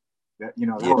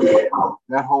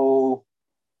that whole,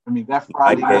 that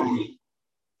Friday night.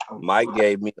 Mike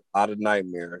gave me a lot of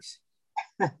nightmares.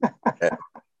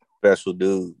 Special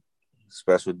dude.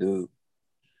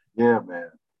 Yeah,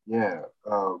 man. Yeah.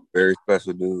 Very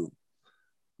special dude.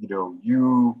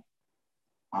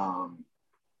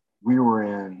 We were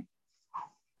in,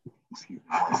 excuse me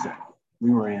one second.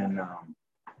 We were in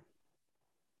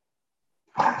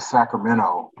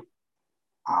Sacramento.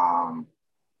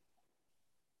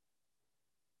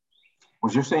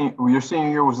 Was your senior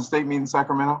year was the state meet in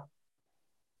Sacramento?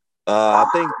 I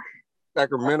think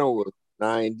Sacramento was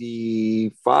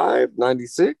 95,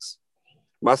 96.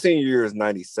 My senior year is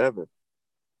 97.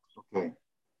 Okay.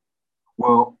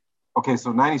 Well, okay,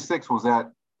 so 96 was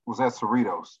at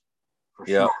Cerritos for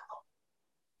sure.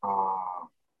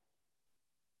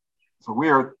 So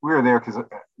we were there because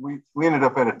we ended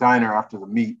up at a diner after the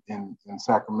meet in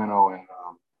Sacramento,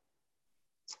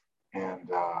 and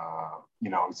we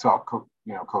saw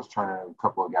Coach Turner and a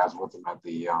couple of guys with him at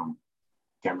the can't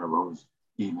remember who was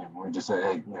eating it. We just said,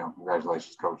 hey,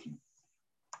 congratulations, Coach.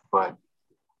 But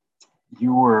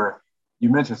you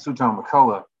mentioned Suton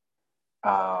McCullough.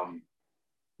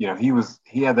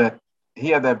 He had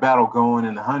that battle going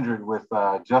in the 100 with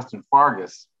Justin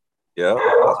Fargas. Yeah.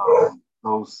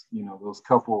 Those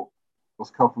couple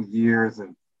years,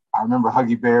 and I remember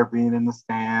Huggy Bear being in the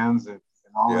stands and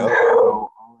all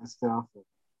that stuff. And,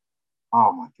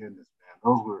 oh my goodness, man,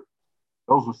 those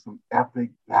were some epic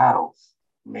battles.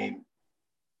 I mean,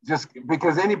 just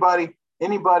because anybody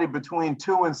between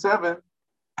 2 and 7,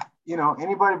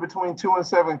 anybody between 2 and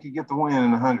 7 could get the win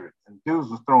in the 100. And dudes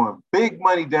was throwing big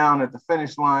money down at the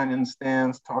finish line in the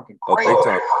stands, talking crazy.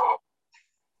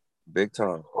 Big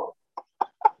time.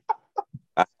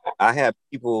 I had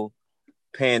people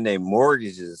paying their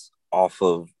mortgages off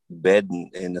of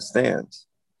betting in the stands.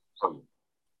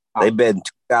 They betting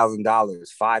 $2,000,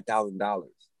 $5,000.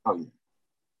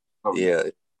 Yeah,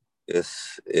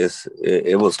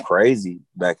 it was crazy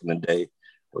back in the day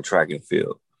with track and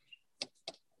field.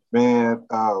 Man,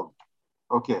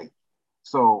 okay.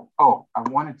 So, I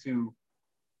wanted to,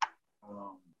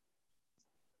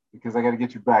 because I got to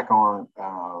get you back on,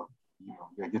 got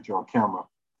to get you on camera.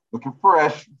 Looking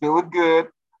fresh, feeling good.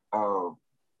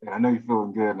 And I know you're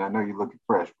feeling good, and I know you're looking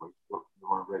fresh, but you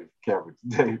weren't ready for camera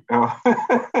today.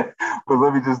 But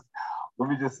let me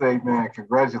just say, man,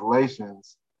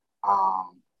 congratulations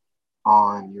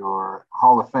on your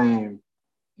Hall of Fame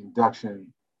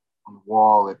induction on the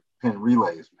wall at Penn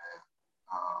Relays,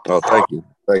 man. Thank you.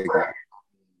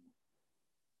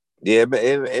 Yeah, but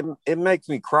it makes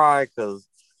me cry because,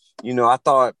 I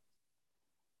thought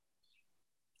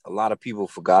a lot of people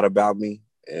forgot about me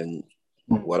and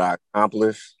what I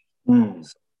accomplished. So it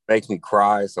makes me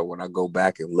cry. So when I go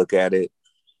back and look at it,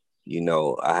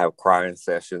 I have crying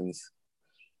sessions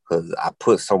because I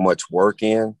put so much work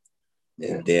in,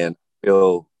 and then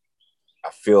I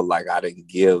feel like I didn't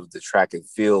give the track and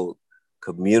field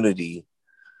community,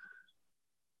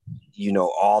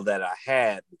 all that I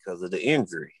had because of the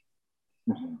injury.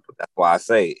 That's why I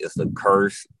say it's the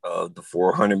curse of the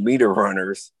 400-meter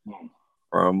runners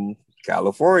from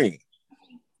California.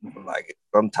 Like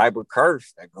some type of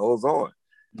curse that goes on.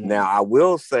 Now, I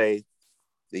will say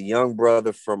the young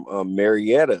brother from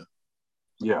Marietta,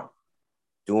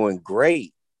 doing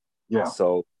great. Yeah.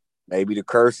 So maybe the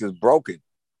curse is broken.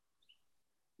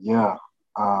 Yeah.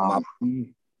 My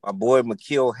boy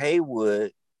McKeel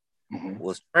Haywood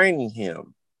was training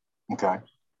him. Okay.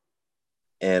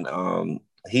 And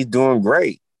he's doing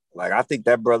great. Like, I think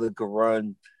that brother could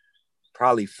run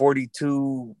probably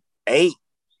 42.8.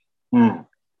 Mm.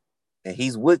 And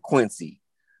he's with Quincy.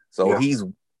 So Yeah. he's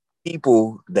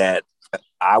people that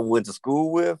I went to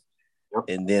school with, Yep.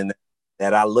 and then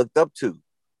that I looked up to.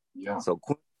 Yeah. So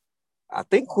I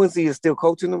think Quincy is still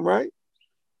coaching them, right?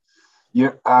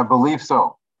 Yeah, I believe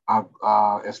so.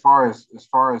 As far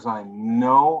as I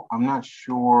know, I'm not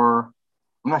sure.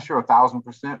 I'm not sure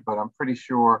 1,000%, but I'm pretty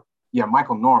sure. Yeah,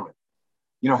 Michael Norman.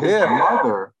 You know,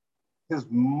 his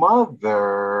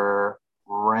mother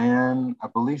ran. I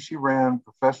believe she ran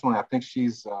professionally. I think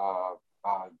she's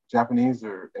Japanese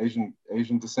or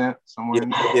Asian descent, somewhere in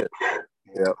there. Yeah.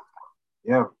 Yeah.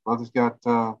 Yeah, brother's got.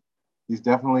 He's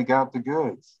definitely got the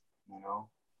goods. You know,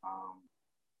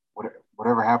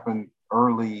 whatever happened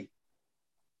early.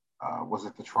 Was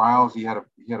it the trials? He had a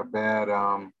bad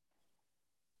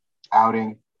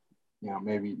outing. You know,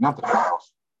 maybe not the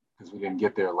trials because we didn't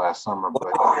get there last summer.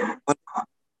 But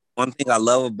one thing I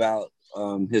love about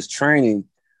his training,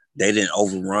 they didn't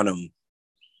overrun him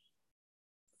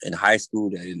in high school.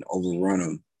 They didn't overrun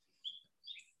him.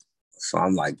 So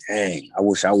I'm like, dang, I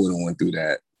wish I would have went through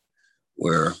that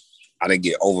where I didn't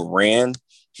get overran.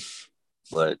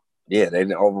 But yeah, they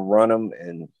didn't overrun him,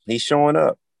 and he's showing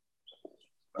up.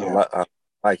 yeah, I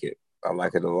like it. I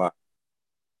like it a lot.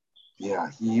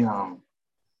 yeah. You know,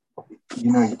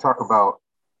 you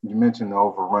mentioned the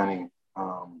overrunning,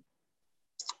 and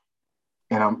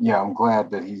I'm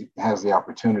glad that he has the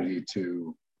opportunity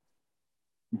to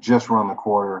just run the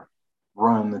quarter,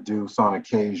 run the deuce on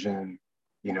occasion,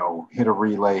 you know, hit a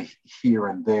relay here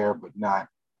and there, but not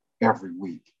every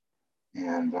week.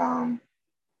 And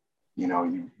you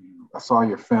know, I saw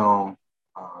your film,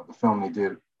 the film they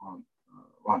did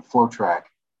on Flow Track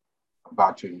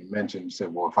about you. You mentioned, you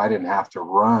said, well, if I didn't have to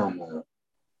run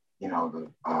you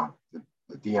know,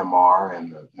 the DMR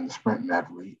and the sprint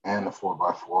medley and the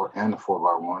 4x4 and the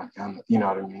 4x1 and you know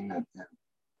what I mean, and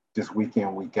just week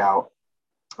in week out,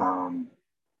 um,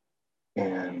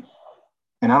 and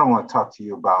I don't want to talk to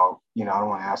you about, you know, I don't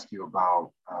want to ask you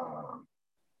about,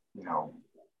 you know,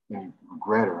 any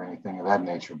regret or anything of that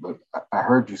nature. But I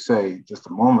heard you say just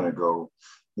a moment ago,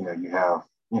 you know, you have,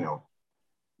 you know,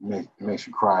 it makes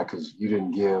you cry because you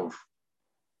didn't give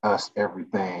us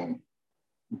everything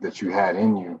that you had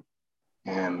in you.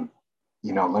 And,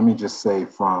 you know, let me just say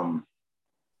from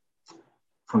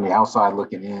the outside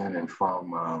looking in and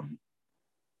from,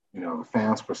 you know, the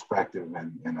fans' perspective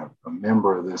and a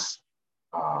member of this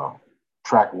uh,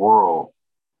 track world,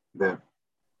 that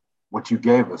what you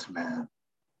gave us, man.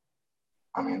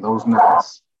 I mean, those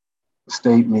nights, the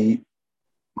state meet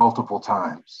multiple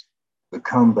times, the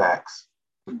comebacks,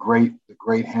 the great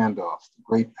handoffs, the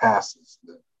great passes,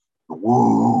 the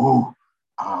woo,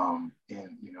 and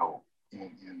you know,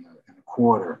 in the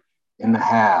quarter, in the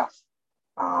half,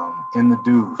 in the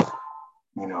deuce,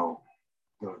 you know,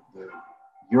 the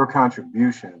your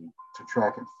contribution to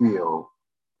track and field.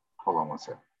 Hold on one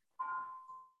second.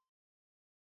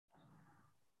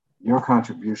 Your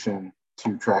contribution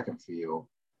to track and field.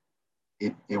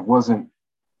 It wasn't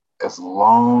as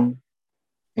long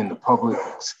in the public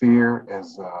sphere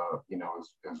as you know,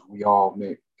 as we all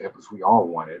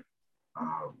wanted.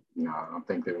 You know, I don't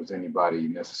think there was anybody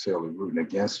necessarily rooting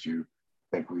against you.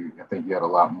 I think you had a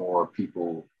lot more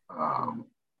people,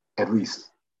 at least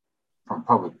from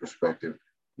public perspective,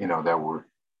 you know, that were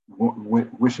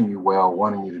wishing you well,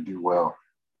 wanting you to do well,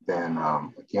 than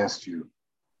against you.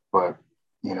 But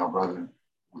you know, brother,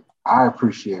 I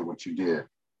appreciate what you did,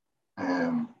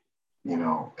 and you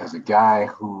know, as a guy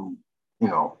who, you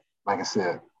know, like I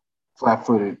said,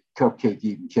 flat-footed,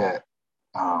 cupcake-eating cat,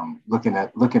 looking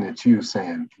at you,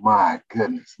 saying, "My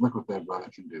goodness, look what that brother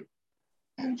can do,"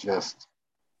 and just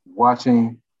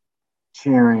watching,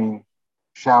 cheering,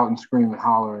 shouting, screaming,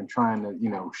 hollering, trying to, you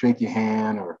know, shake your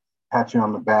hand or pat you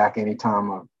on the back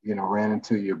anytime I, you know, ran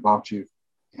into you, bumped you,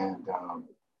 and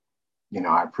you know,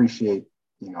 I appreciate,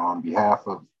 you know, on behalf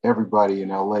of everybody in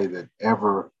LA that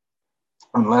ever,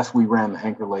 unless we ran the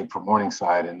anchor leg for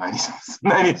Morningside in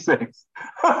 96.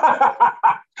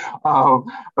 I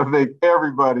think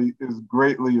everybody is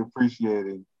greatly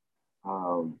appreciating,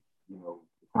 you know,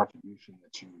 the contribution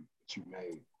that you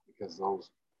made, because those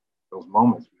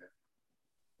moments,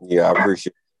 Yeah, I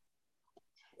appreciate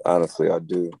it. Honestly, I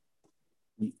do.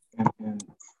 man. And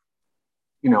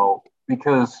you know,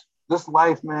 because this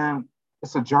life, man,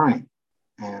 it's a journey,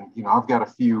 and you know, I've got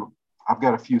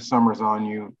a few summers on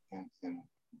you in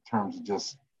terms of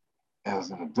just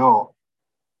as an adult,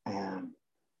 and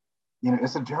you know,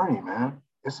 it's a journey, man.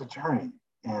 It's a journey,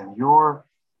 and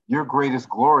your greatest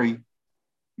glory,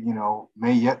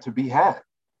 may yet to be had.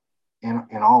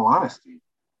 In all honesty,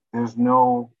 there's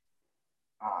no,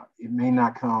 it may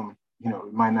not come,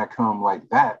 it might not come like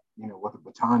that, with a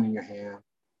baton in your hand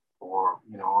or,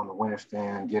 on the winner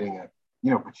stand getting a,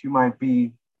 but you might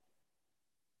be,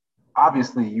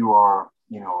 obviously you are,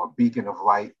 a beacon of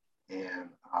light and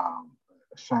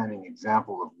a shining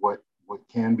example of what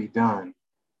can be done.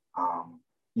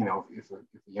 If a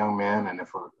young man and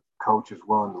if a coach is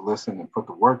willing to listen and put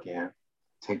the work in,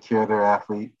 take care of their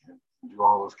athlete and do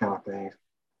all those kind of things,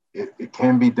 it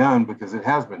can be done because it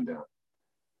has been done.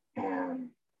 And,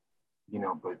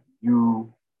 but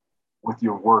you, with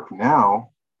your work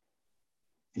now,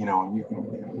 and you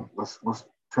can, let's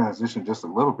transition just a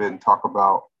little bit and talk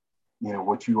about,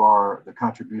 what you are, the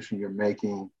contribution you're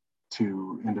making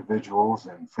to individuals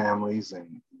and families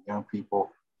and young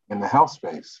people in the health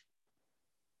space.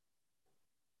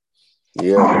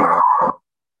 Yeah,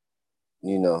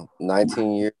 man.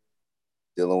 19 years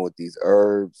dealing with these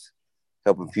herbs,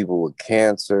 helping people with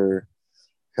cancer,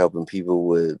 helping people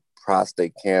with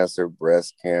prostate cancer,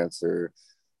 breast cancer,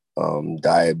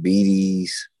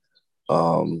 diabetes.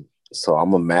 So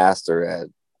I'm a master at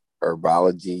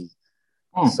herbology.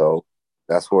 So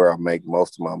that's where I make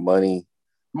most of my money.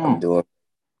 I'm doing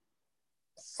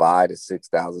 $5,000 to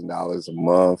 $6,000 a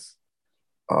month.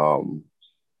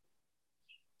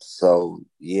 So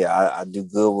yeah, I do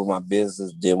good with my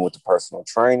business, dealing with the personal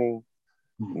training.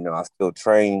 I still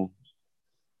train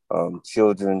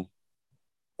children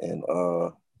and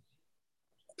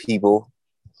people.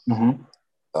 Yeah,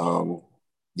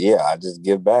 I just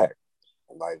give back.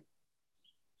 Like,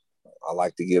 I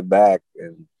like to give back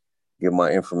and give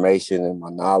my information and my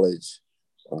knowledge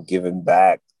on giving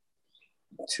back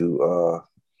to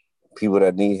people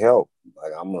that need help.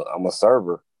 Like, I'm a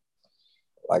server,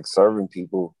 like serving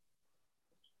people.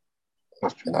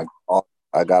 That's true. And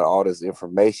I got all this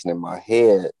information in my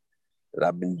head that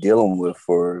I've been dealing with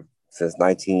since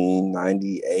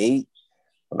 1998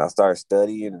 when I started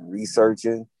studying and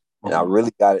researching. And I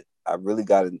really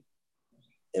got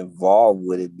involved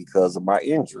with it because of my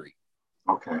injury.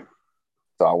 Okay.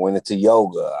 So I went into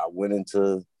yoga, I went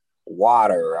into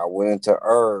water, I went into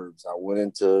herbs, I went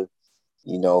into,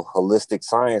 holistic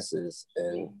sciences.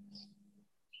 And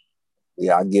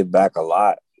yeah, I give back a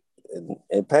lot and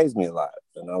it pays me a lot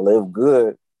and I live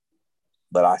good,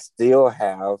 but I still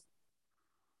have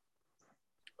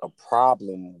a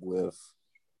problem with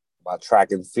my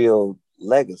track and field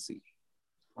legacy.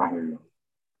 I hear you.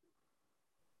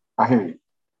 I hear you.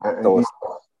 So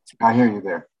I hear you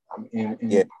there.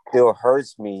 It still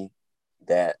hurts me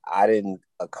that I didn't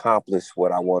accomplish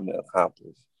what I wanted to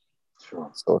accomplish. Sure.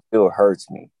 So it still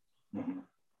hurts me. Mm-hmm.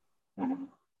 Mm-hmm.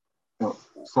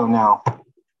 So now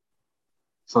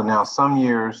some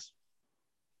years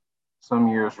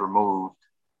removed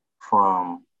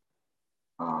from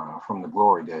the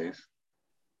glory days,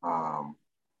 on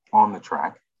the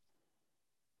track,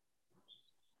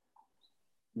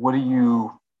 what do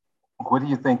you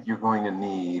think you're going to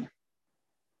need?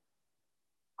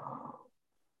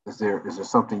 Is there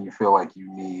something you feel like you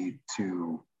need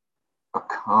to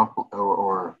accomplish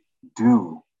or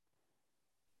do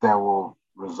that will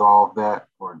resolve that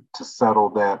or to settle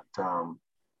that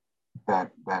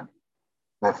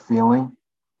that feeling,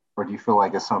 or do you feel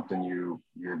like it's something you're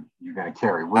going to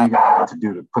carry? What are you going to have to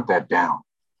do to put that down?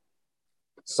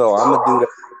 So I'm gonna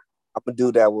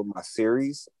do that with my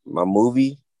series, my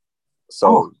movie.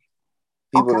 So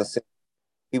people have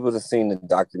seen the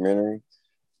documentary,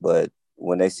 but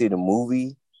when they see the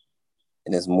movie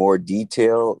and it's more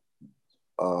detailed,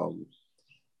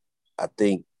 I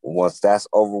think once that's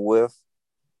over with,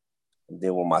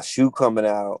 then when my shoe coming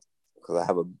out, because I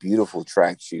have a beautiful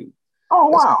track shoe. Oh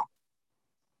wow!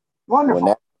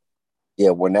 Wonderful.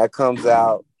 When that comes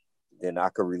out, then I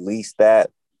could release that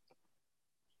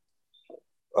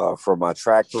for my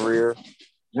track career,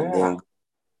 and then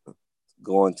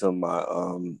go into my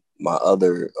my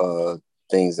other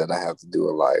things that I have to do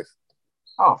in life.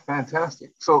 Oh,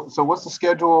 fantastic! So what's the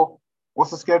schedule?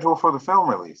 What's the schedule for the film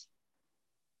release?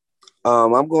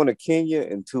 I'm going to Kenya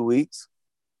in 2 weeks.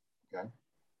 Okay.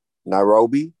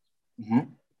 Nairobi.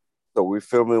 Mm-hmm. So we're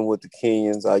filming with the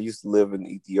Kenyans. I used to live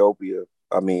in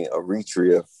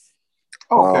Eritrea.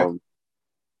 Oh, okay.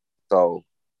 So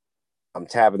I'm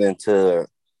tapping into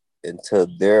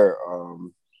their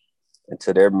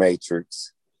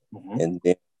matrix, and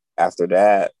then after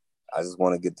that, I just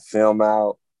want to get the film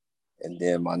out, and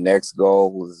then my next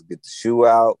goal was get the shoe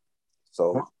out.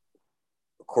 So,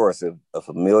 of course, if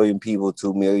 1 million people,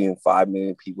 2 million, 5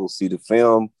 million people see the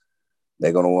film,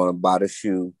 they're gonna want to buy the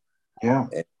shoe. Yeah.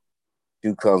 And the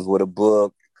shoe comes with a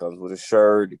book, comes with a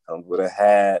shirt. It comes with a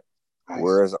hat. Nice.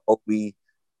 Where's Obi?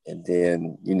 And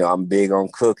then, I'm big on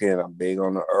cooking. I'm big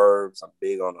on the herbs. I'm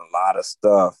big on a lot of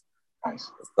stuff.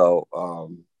 Nice. So,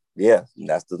 yeah,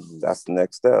 that's the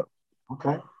next step.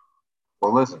 Okay.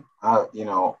 Well, listen, I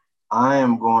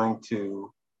am going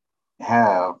to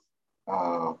have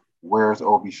Where's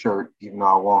Obi shirt, even though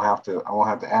I won't have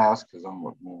to ask because I'm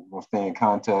gonna stay in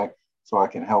contact so I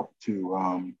can help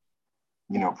to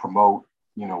promote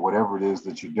whatever it is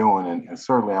that you're doing, and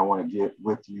certainly I want to get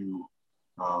with you.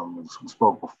 We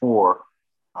spoke before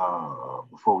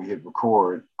we hit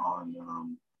record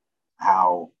on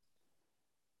how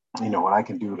what I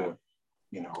can do to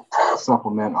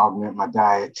supplement, augment my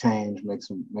diet, change, make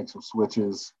some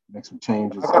switches, make some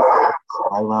changes right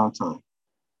around time.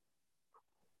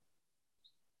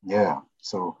 Yeah.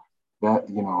 So that,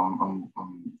 I'm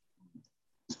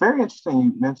it's very interesting.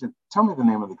 You mentioned, tell me the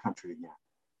name of the country again.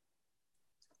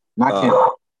 Not Kenya.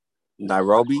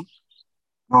 Nairobi?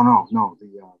 No.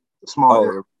 The small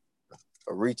area.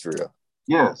 Eritrea.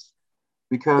 Yes.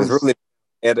 Because it's really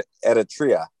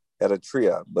Eritrea,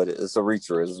 but it's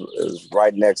Eritrea. It's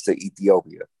right next to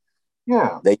Ethiopia.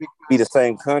 Yeah. They be the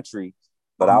same country,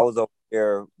 but I was over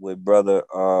there with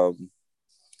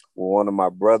one of my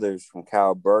brothers from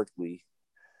Cal Berkeley.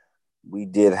 We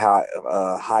did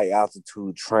high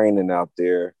altitude training out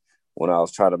there when I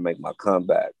was trying to make my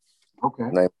comeback. Okay.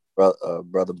 Named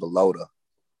Brother Belota.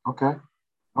 Okay.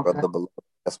 Brother Belota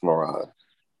Esmeralda.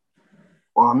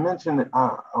 Well, I mentioned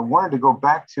I wanted to go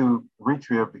back to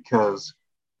Eritrea because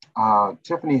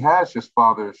Tiffany Haddish's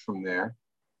father is from there.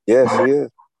 Yeah, she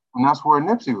is. And that's where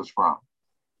Nipsey was from.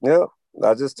 Yeah.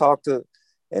 I just talked to,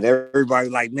 and everybody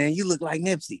like, man, you look like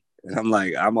Nipsey. And I'm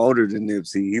like, I'm older than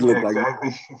Nipsey. He looked exactly.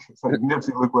 Like it's like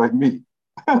Nipsey looked like me.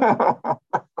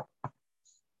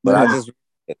 But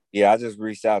I just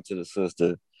reached out to the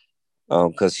sister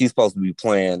because she's supposed to be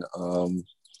playing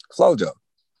Flojo.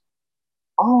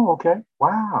 Oh, okay.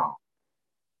 Wow.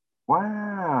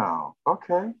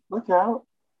 Okay. Look out.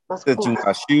 That's Sent cool. you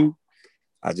my shoe.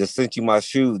 I just sent you my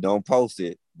shoe. Don't post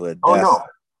it. But no.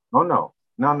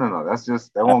 That's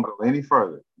just that won't go any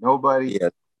further. Nobody. Yeah.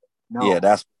 No. Yeah,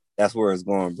 that's where it's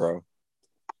going, bro.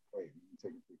 Wait, let me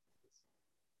take a picture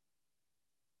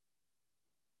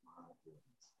of this.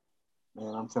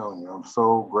 Man, I'm telling you, I'm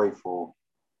so grateful.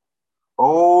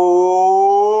 Oh,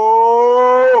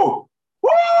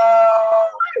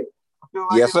 like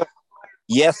yes, sir.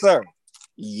 Yes, sir.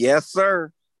 Yes,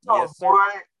 sir. Yes, sir. Boy.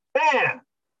 Man.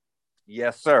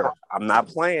 Yes, sir. I'm not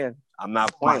playing.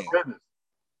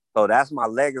 So that's my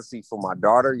legacy for my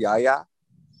daughter, Yaya.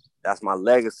 That's my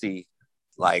legacy.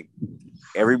 Like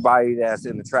everybody that's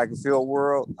in the track and field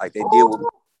world, like they deal with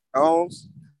Jones,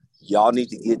 y'all need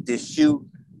to get this shoe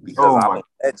because I'm a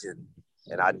legend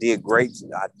and I did great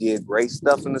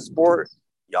stuff in the sport.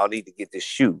 Y'all need to get this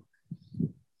shoe.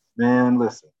 Man,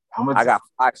 listen. I got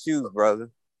 5 shoes, brother.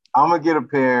 I'm gonna get a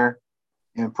pair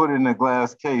and put it in a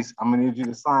glass case. I'm gonna need you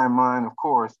to sign mine, of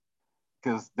course,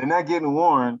 because they're not getting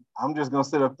worn. I'm just gonna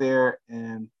sit up there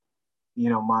and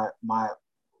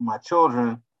my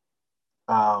children.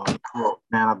 Well,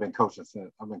 man, I've been coaching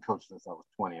since I was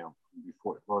 20. I'm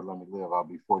before Lord let me live. I'll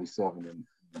be 47 in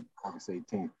August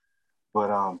 18th. But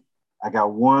I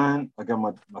got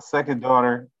my second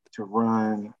daughter to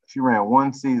run. She ran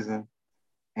one season,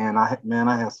 and I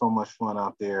had so much fun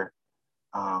out there.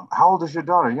 How old is your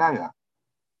daughter, Yaya?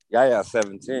 Yaya,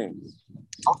 17.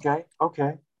 Okay.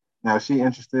 Now, is she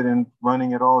interested in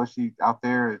running at all? Is she out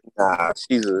there? Nah,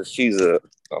 she's a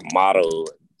model.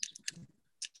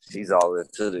 She's all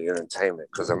into the entertainment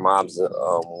because her mom's a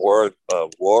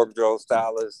wardrobe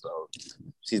stylist. So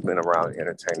she's been around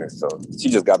entertainers. So she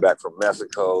just got back from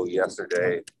Mexico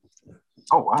yesterday.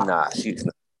 Oh, wow. Nah, she's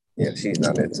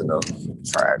not into no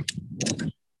track.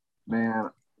 Man,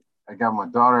 I got my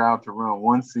daughter out to run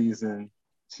one season.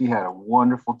 She had a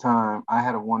wonderful time. I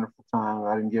had a wonderful time.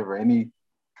 I didn't give her any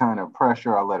kind of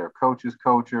pressure. I let her coaches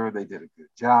coach her. They did a good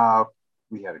job.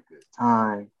 We had a good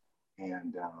time.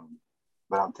 And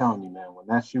but I'm telling you, man, when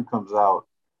that shoe comes out,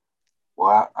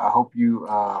 well, I hope you're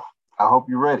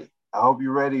ready. I hope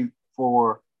you're ready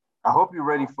for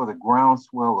the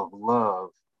groundswell of love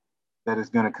that is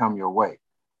going to come your way.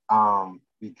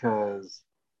 Because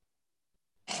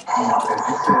as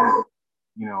you said,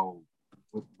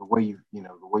 with the way you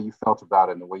felt about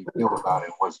it and the way you feel about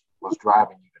it was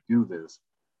driving you to do this.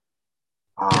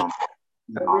 I'm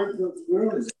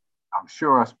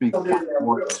sure I speak for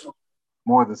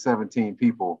more than 17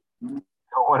 people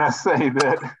when I say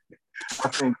that I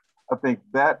think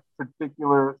that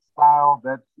particular style,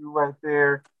 that shoe right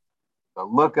there, the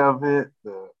look of it,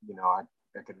 I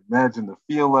can imagine the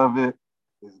feel of it.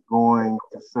 is going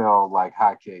to sell like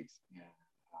hotcakes.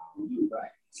 And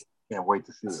can't wait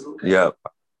to see it. Yep.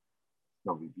 It's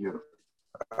gonna be beautiful.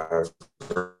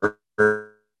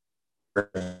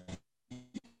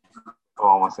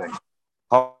 Hold on one second.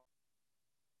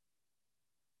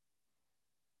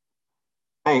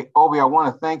 Hey, Obi, I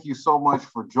want to thank you so much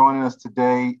for joining us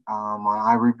today on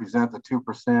I Represent the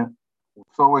 2%. I'm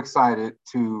so excited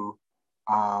to,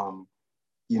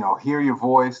 hear your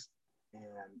voice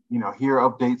and, hear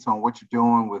updates on what you're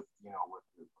doing with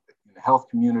in the health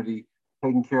community,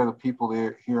 taking care of the people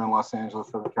there here in Los Angeles,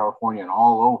 Southern California, and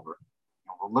all over.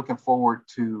 We're looking forward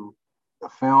to the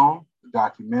film, the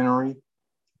documentary,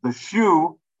 the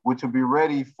shoe, which will be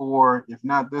ready for, if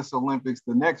not this Olympics,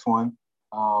 the next one.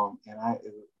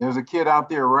 There's a kid out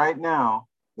there right now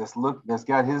that's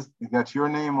got your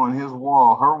name on his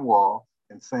wall, her wall,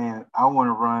 and saying, I want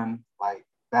to run like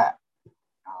that.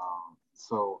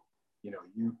 So,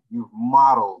 you've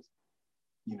modeled,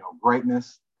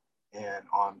 greatness and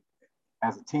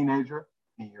as a teenager,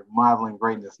 and you're modeling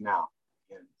greatness now.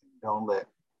 And don't let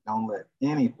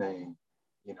anything,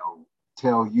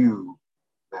 tell you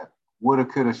that woulda,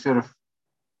 coulda, shoulda.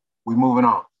 We moving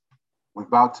on. We're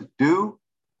about to do.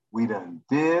 We done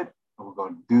did, and we're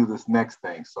going to do this next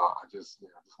thing. So I just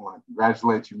want to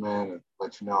congratulate you, man, and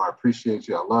let you know I appreciate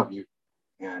you. I love you,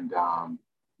 and I'm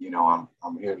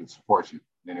here to support you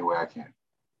in any way I can.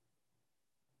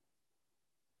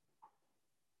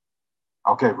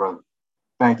 Okay, brother.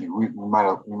 Thank you. We might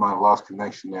have lost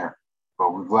connection there,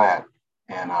 but we're glad.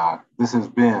 And this has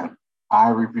been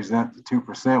I Represent the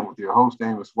 2% with your host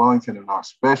Amos Wellington and our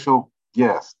special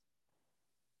guest,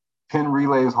 Penn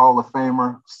Relays Hall of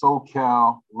Famer,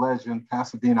 SoCal legend,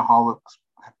 Pasadena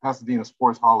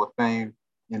Sports Hall of Fame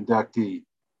inductee,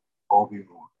 Obi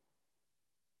Moore.